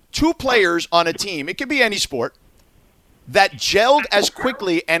two players on a team, it could be any sport, that gelled as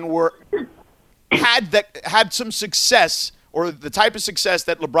quickly and had some success or the type of success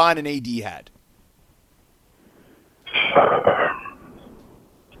that LeBron and AD had?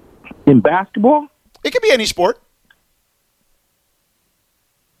 In basketball? It could be any sport.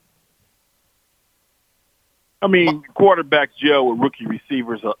 I mean, quarterbacks gel with rookie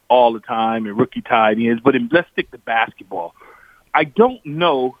receivers all the time and rookie tight ends, but let's stick to basketball. I don't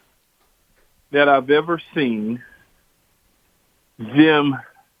know that I've ever seen them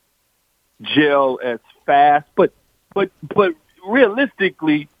gel as fast, but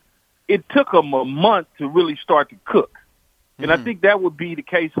realistically, it took them a month to really start to cook. And I think that would be the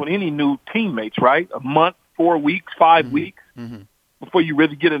case with any new teammates, right? A month, 4 weeks, 5 weeks before you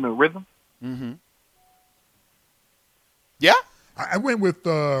really get in a rhythm. Mm-hmm. Yeah? I went with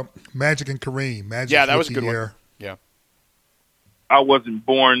Magic and Kareem. That was a good one. Yeah. I wasn't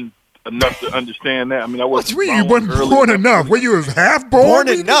born enough to understand that. I mean, I wasn't. You wasn't born enough. When you was half born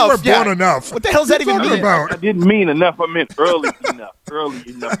enough. Born enough. What the hell does that even mean? About? I didn't mean enough. I meant early enough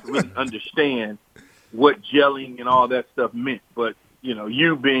to really understand what gelling and all that stuff meant. But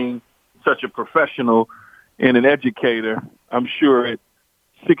you being such a professional and an educator, I'm sure at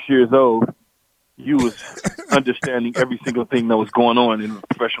 6 years old, you was understanding every single thing that was going on in the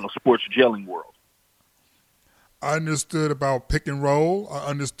professional sports gelling world. I understood about pick and roll. I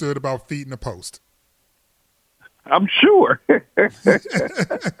understood about feet in the post. I'm sure.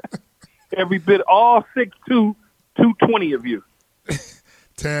 Every bit, all 6'2", 220 of you.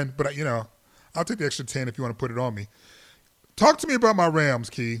 10, but I'll take the extra 10 if you want to put it on me. Talk to me about my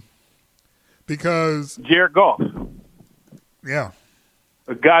Rams, Key. Because Jared Goff. Yeah.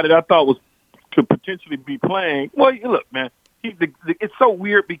 A guy that I thought was to potentially be playing. Well, look, man, it's so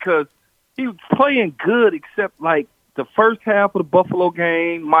weird because he was playing good except like the first half of the Buffalo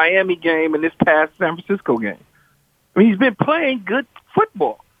game, Miami game, and this past San Francisco game. I mean, he's been playing good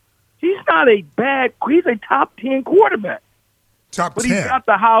football. He's not he's a top 10 quarterback. Top 10. But he's got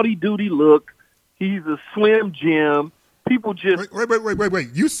the howdy-doody look. He's a slim Jim. People just... Wait.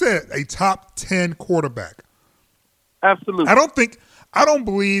 You said a top 10 quarterback. Absolutely. I don't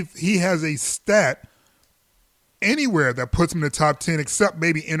believe he has a stat anywhere that puts him in the top 10 except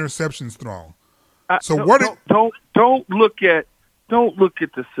maybe interceptions thrown. Don't look at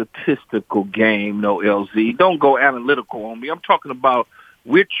the statistical game, no LZ. Don't go analytical on me. I'm talking about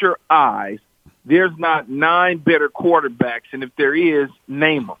with your eyes. There's not 9 better quarterbacks, and if there is,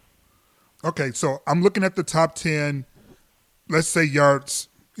 name them. Okay, so I'm looking at the top 10. Let's say yards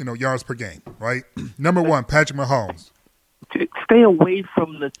per game, right? Number 1, Patrick Mahomes. Stay away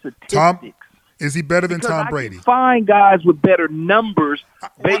from the statistics. Is he better than because Tom I Brady? Can find guys with better numbers.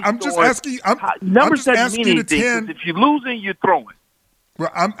 I'm just asking. Numbers I'm just doesn't asking mean you to anything. 10. If you're losing, you're throwing. Well,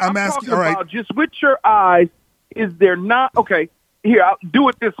 I'm asking. Talking all right. about just with your eyes. Is there not okay? Here, I'll do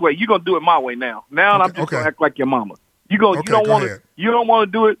it this way. You're gonna do it my way now. I'm just gonna act like your mama. You don't want to. You don't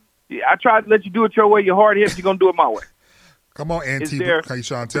want to do it. I tried to let you do it your way. You're hard headed. You're gonna do it my way. Come on, Auntie.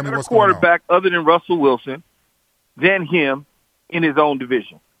 Keyshawn, tell me what's going on. Quarterback other than Russell Wilson, than him in his own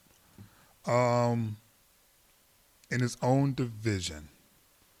division. In his own division.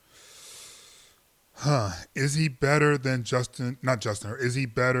 Is he better than Justin? Not Justin. Is he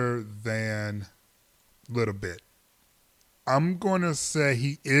better than Little Bit? I'm going to say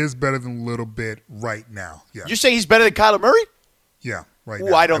he is better than Little Bit right now. Yeah. You say he's better than Kyler Murray? Yeah, right Ooh,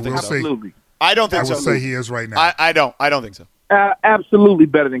 now. I don't think so. Absolutely. I don't think so. I would say he is right now. I don't think so. Absolutely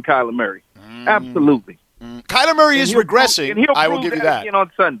better than Kyler Murray. Absolutely. Kyler Murray is regressing. I will give you that. Again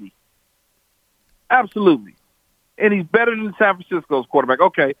on Sunday. Absolutely. And he's better than San Francisco's quarterback.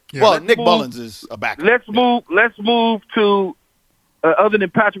 Okay. Yeah. Well, Nick Mullins is a backup. Let's move to other than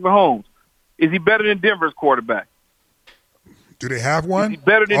Patrick Mahomes. Is he better than Denver's quarterback? Do they have one? Is he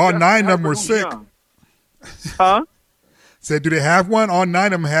better than all 9 of them were sick. Huh? Said, do they have one? All 9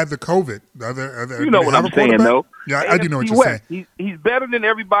 of them had the COVID. You know what I'm saying, though. Yeah, I do know what you're saying. He's better than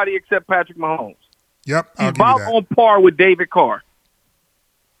everybody except Patrick Mahomes. Yep, he's about on par with David Carr.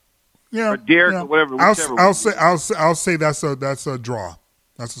 Yeah, or Derek or whatever. I'll say that's a draw.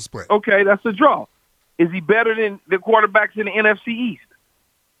 That's a split. Okay, that's a draw. Is he better than the quarterbacks in the NFC East?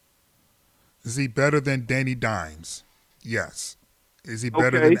 Is he better than Danny Dimes? Yes. Is he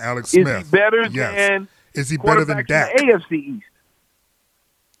better than Alex Smith? Is he better than? Is he better than Dak? In the AFC East.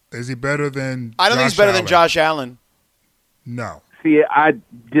 Is he better than? I don't think he's better than Josh Allen. No. See, I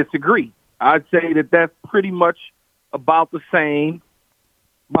disagree. I'd say that's pretty much about the same.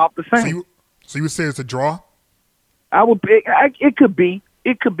 So you would say it's a draw? I would. It could be.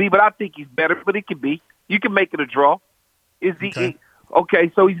 It could be, but I think he's better. But it could be. You can make it a draw. Is he?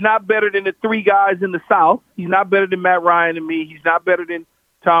 Okay, so he's not better than the 3 guys in the South. He's not better than Matt Ryan and me. He's not better than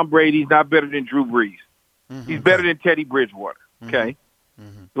Tom Brady. He's not better than Drew Brees. He's better than Teddy Bridgewater. Okay.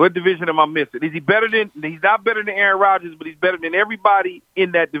 What division am I missing? Is he better than? He's not better than Aaron Rodgers, but he's better than everybody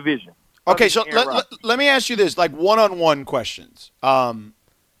in that division. Okay, so let me ask you this, like one-on-one questions.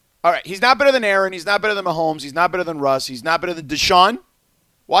 All right, he's not better than Aaron. He's not better than Mahomes. He's not better than Russ. He's not better than Deshaun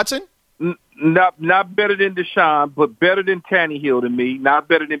Watson. Not better than Deshaun, but better than Tannehill to me. Not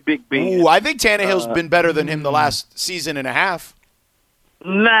better than Big Ben. Ooh, I think Tannehill's been better than him the last season and a half.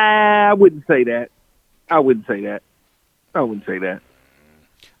 Nah, I wouldn't say that.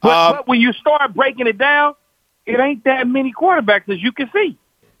 But when you start breaking it down, it ain't that many quarterbacks as you can see.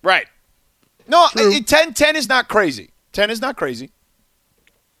 Right. No, 10 is not crazy. 10 is not crazy.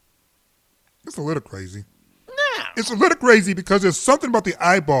 It's a little crazy. Nah. It's a little crazy because there's something about the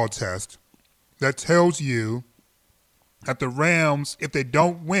eyeball test that tells you that the Rams, if they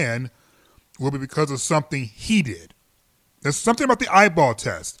don't win, will be because of something he did. There's something about the eyeball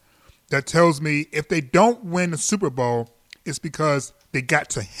test that tells me if they don't win the Super Bowl, it's because they got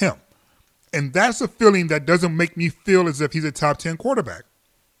to him. And that's a feeling that doesn't make me feel as if he's a top 10 quarterback.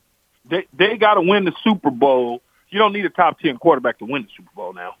 They got to win the Super Bowl. You don't need a top 10 quarterback to win the Super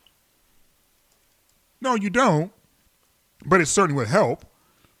Bowl now. No, you don't. But it certainly would help.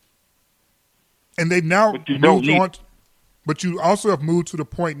 And they've now moved on. But you also have moved to the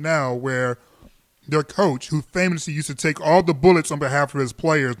point now where their coach, who famously used to take all the bullets on behalf of his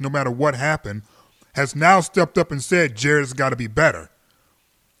players no matter what happened, has now stepped up and said Jared's got to be better.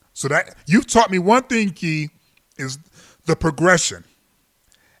 So that you've taught me one thing, Key, is the progression.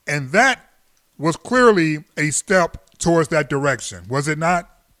 And that was clearly a step towards that direction, was it not?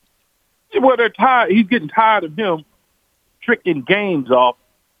 Well, they're tired. He's getting tired of him tricking games off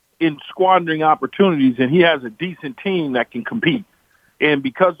in squandering opportunities, and he has a decent team that can compete. And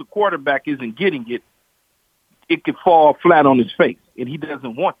because the quarterback isn't getting it, it could fall flat on his face, and he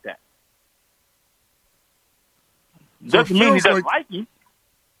doesn't want that. Doesn't mean he doesn't like him.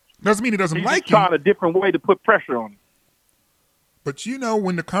 Doesn't mean he doesn't like him. He's trying a different way to put pressure on him. But you know,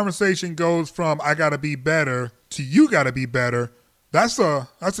 when the conversation goes from "I got to be better" to "you got to be better," that's an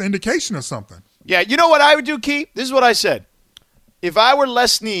indication of something. Yeah, you know what I would do, Key? This is what I said. If I were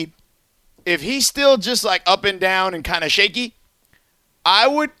Les Snead, if he's still just like up and down and kind of shaky, I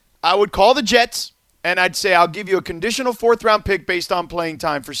would call the Jets and I'd say I'll give you a conditional 4th-round pick based on playing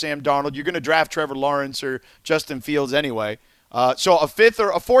time for Sam Darnold. You're going to draft Trevor Lawrence or Justin Fields anyway. So a 4th or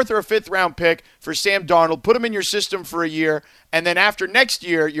a 5th-round pick for Sam Darnold. Put him in your system for a year, and then after next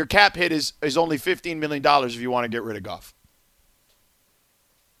year, your cap hit is only $15 million if you want to get rid of Goff.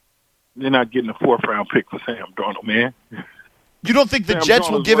 They're not getting a 4th-round pick for Sam Darnold, man. You don't think the Sam Jets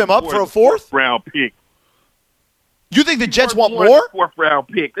Darnold will give him up for a 4th? 4th-round pick. You think the Jets want more? 4th-round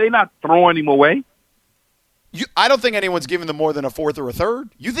pick. They're not throwing him away. I don't think anyone's giving them more than a 4th or a 3rd.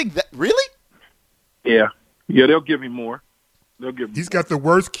 You think that really? Yeah, they'll give him more. He's got the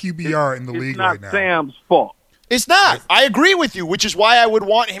worst QBR in the league right now. It's not Sam's fault. It's not. I agree with you, which is why I would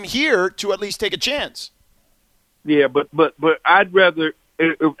want him here to at least take a chance. Yeah, but I'd rather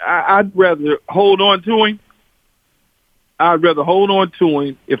hold on to him. I'd rather hold on to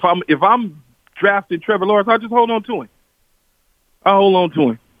him. If I'm drafting Trevor Lawrence, I'll just hold on to him. I'll hold on to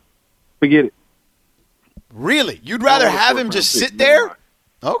him. Forget it. Really? You'd rather have him just sit there?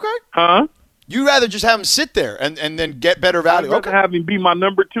 Okay. Huh? You'd rather just have him sit there and then get better value? I'd rather have him be my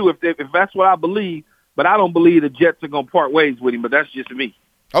number 2 if that's what I believe. But I don't believe the Jets are going to part ways with him, but that's just me.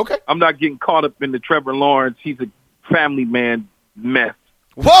 Okay. I'm not getting caught up in the Trevor Lawrence. He's a family man mess.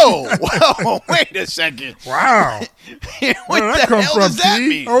 Whoa, wait a second. Wow. Where did that come from,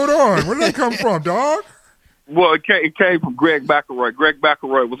 T? Hold on. Where did that come from, dog? Well, it came from Greg McElroy. Greg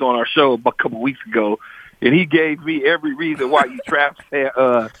McElroy was on our show a couple weeks ago, and he gave me every reason why you draft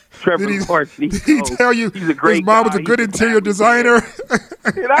Trevor Lawrence. Did he tell you he's a great his mom guy. was a good interior designer?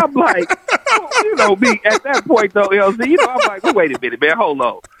 And I'm like, me at that point though, LZ, I'm like, wait a minute, man, hold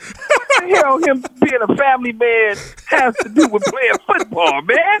on. What the hell him being a family man has to do with playing football,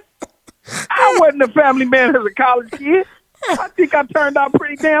 man? I wasn't a family man as a college kid. I think I turned out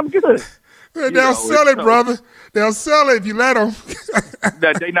pretty damn good. They'll sell it, brother. They'll sell it if you let them.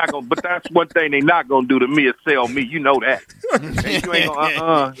 They not gonna. But that's one thing they not gonna do to me is sell me. You know that. You ain't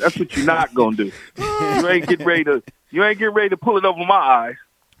gonna. That's what you're not gonna do. You ain't getting ready to pull it over my eyes.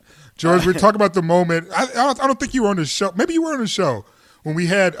 George, we're talking about the moment. I don't think you were on the show. Maybe you were on the show when we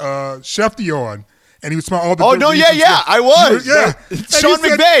had Shefty on. And he was talking all the. Oh no! Yeah, I was. Sean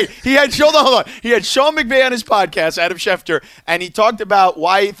McVay. He had hold on. He had Sean McVay on his podcast, Adam Schefter, and he talked about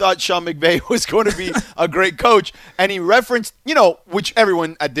why he thought Sean McVay was going to be a great coach, and he referenced, which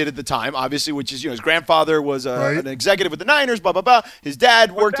everyone did at the time, obviously, which is his grandfather was an executive with the Niners, blah blah blah. His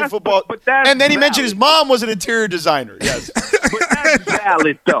dad worked in football, and then he mentioned his mom was an interior designer. Yes, but that's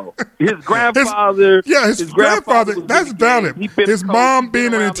valid though. His grandfather. His grandfather. That's valid. His mom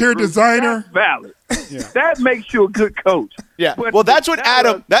being an interior designer. That's valid. Yeah. That makes you a good coach. Yeah. Well, that's what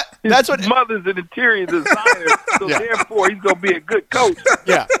Adam. That's what his mother's an interior designer, so therefore he's going to be a good coach.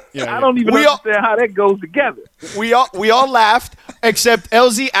 Yeah. I don't even understand how that goes together. We all laughed, except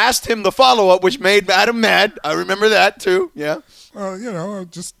LZ asked him the follow-up, which made Adam mad. I remember that too. Yeah.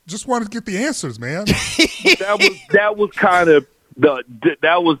 Just wanted to get the answers, man. that was kind of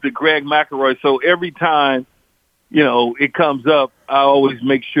that was the Greg McElroy. So every time it comes up, I always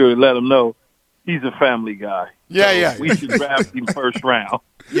make sure to let him know. He's a family guy. Yeah. We should draft him first round.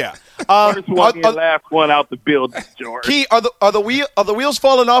 Yeah. First one and last one out the building, George. Key, are the wheels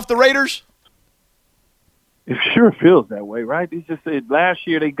falling off the Raiders? It sure feels that way, right? It's just last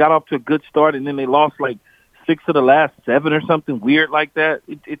year they got off to a good start and then they lost like 6 of the last 7 or something weird like that.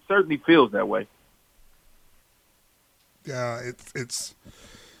 It certainly feels that way. Yeah, it's.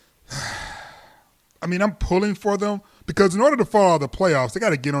 I mean, I'm pulling for them. Because in order to fall out of the playoffs, they got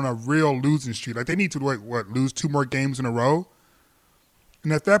to get on a real losing streak. Like, they need to, lose 2 more games in a row?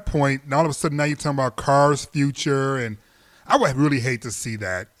 And at that point, all of a sudden, now you're talking about Carr's future, and I would really hate to see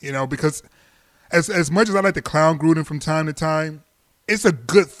that, because as much as I like to clown Gruden from time to time, it's a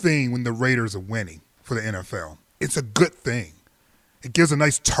good thing when the Raiders are winning for the NFL. It's a good thing. It gives a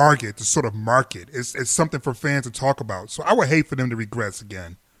nice target to sort of market. It's something for fans to talk about. So I would hate for them to regress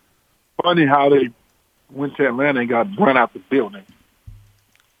again. Funny how they went to Atlanta and got run out the building.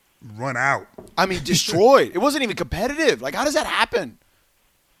 Run out. I mean, destroyed. It wasn't even competitive. Like, how does that happen?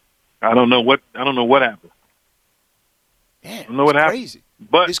 I don't know what happened. Man, I don't know what happened. Crazy.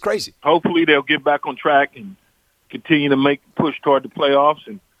 But it's crazy. Hopefully they'll get back on track and continue to push toward the playoffs.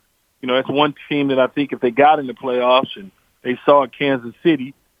 And that's one team that I think if they got in the playoffs and they saw Kansas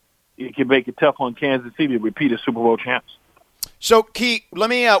City, it could make it tough on Kansas City to repeat as Super Bowl champs. So, Key, let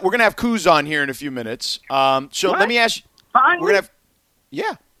me. We're gonna have Kuz on here in a few minutes. Let me ask you. Finally? We're gonna have.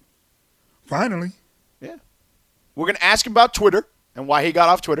 Yeah. Finally. Yeah. We're gonna ask him about Twitter and why he got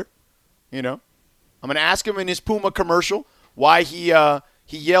off Twitter. I'm gonna ask him in his Puma commercial why he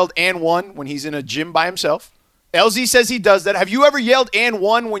he yelled "and one" when he's in a gym by himself. LZ says he does that. Have you ever yelled "and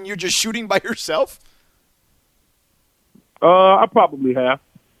one" when you're just shooting by yourself? I probably have.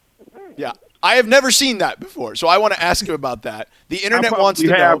 Yeah. I have never seen that before, so I want to ask him about that. The internet wants to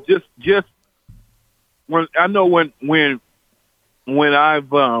know. Just when I know when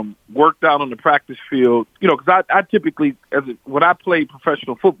I've worked out on the practice field, because I typically, when I played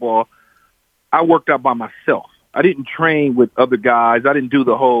professional football, I worked out by myself. I didn't train with other guys. I didn't do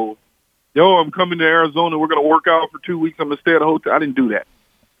the whole, I'm coming to Arizona, we're going to work out for 2 weeks, I'm going to stay at a hotel. I didn't do that.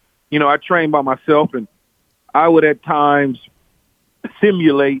 I trained by myself, and I would at times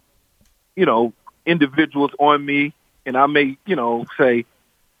simulate, individuals on me, and I may, say,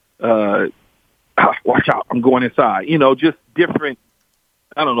 watch out, I'm going inside. Just different,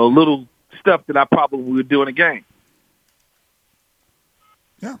 little stuff that I probably would do in a game.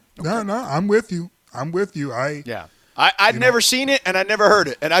 Yeah. Okay. No, I'm with you. I'd never seen it, and I never heard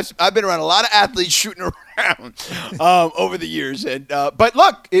it. And I've been around a lot of athletes shooting around over the years. And but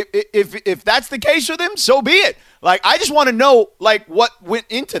look, if that's the case with him, so be it. Like, I just want to know, like, what went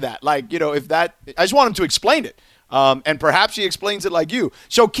into that. Like, if that – I just want him to explain it. And perhaps he explains it like you.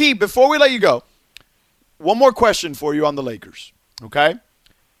 So, Key, before we let you go, one more question for you on the Lakers, okay?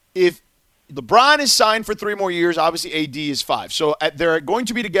 If LeBron is signed for 3 more years, obviously AD is 5. So they're going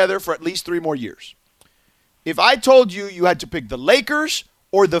to be together for at least 3 more years. If I told you had to pick the Lakers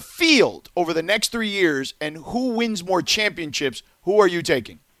or the field over the next 3 years and who wins more championships, who are you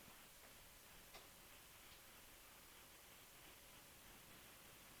taking?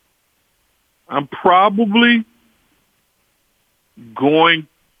 I'm probably going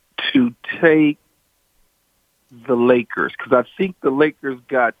to take the Lakers because I think the Lakers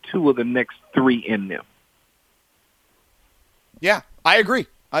got 2 of the next 3 in them. Yeah, I agree.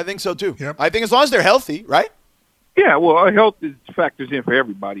 I think so, too. Yep. I think as long as they're healthy, right? Yeah, well, health factors in for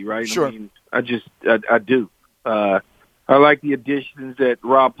everybody, right? Sure. I mean, I do. I like the additions that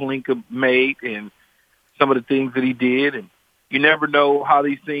Rob Pelinka made and some of the things that he did. And you never know how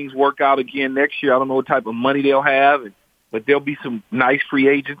these things work out again next year. I don't know what type of money they'll have, but there'll be some nice free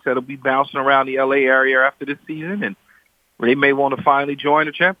agents that'll be bouncing around the L.A. area after this season, and they may want to finally join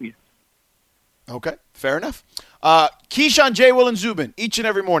the champions. Okay, fair enough. Keyshawn, J. Will, and Zubin, each and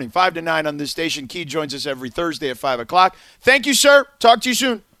every morning, 5 to 9 on this station. Key joins us every Thursday at 5 o'clock. Thank you, sir. Talk to you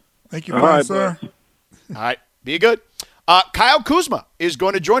soon. Thank you, sir. All right, be good. Kyle Kuzma is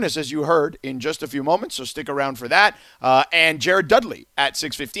going to join us, as you heard, in just a few moments, so stick around for that. And Jared Dudley at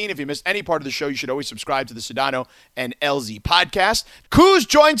 6:15. If you missed any part of the show, you should always subscribe to the Sedano and LZ podcast. Kuz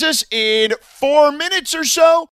joins us in 4 minutes or so.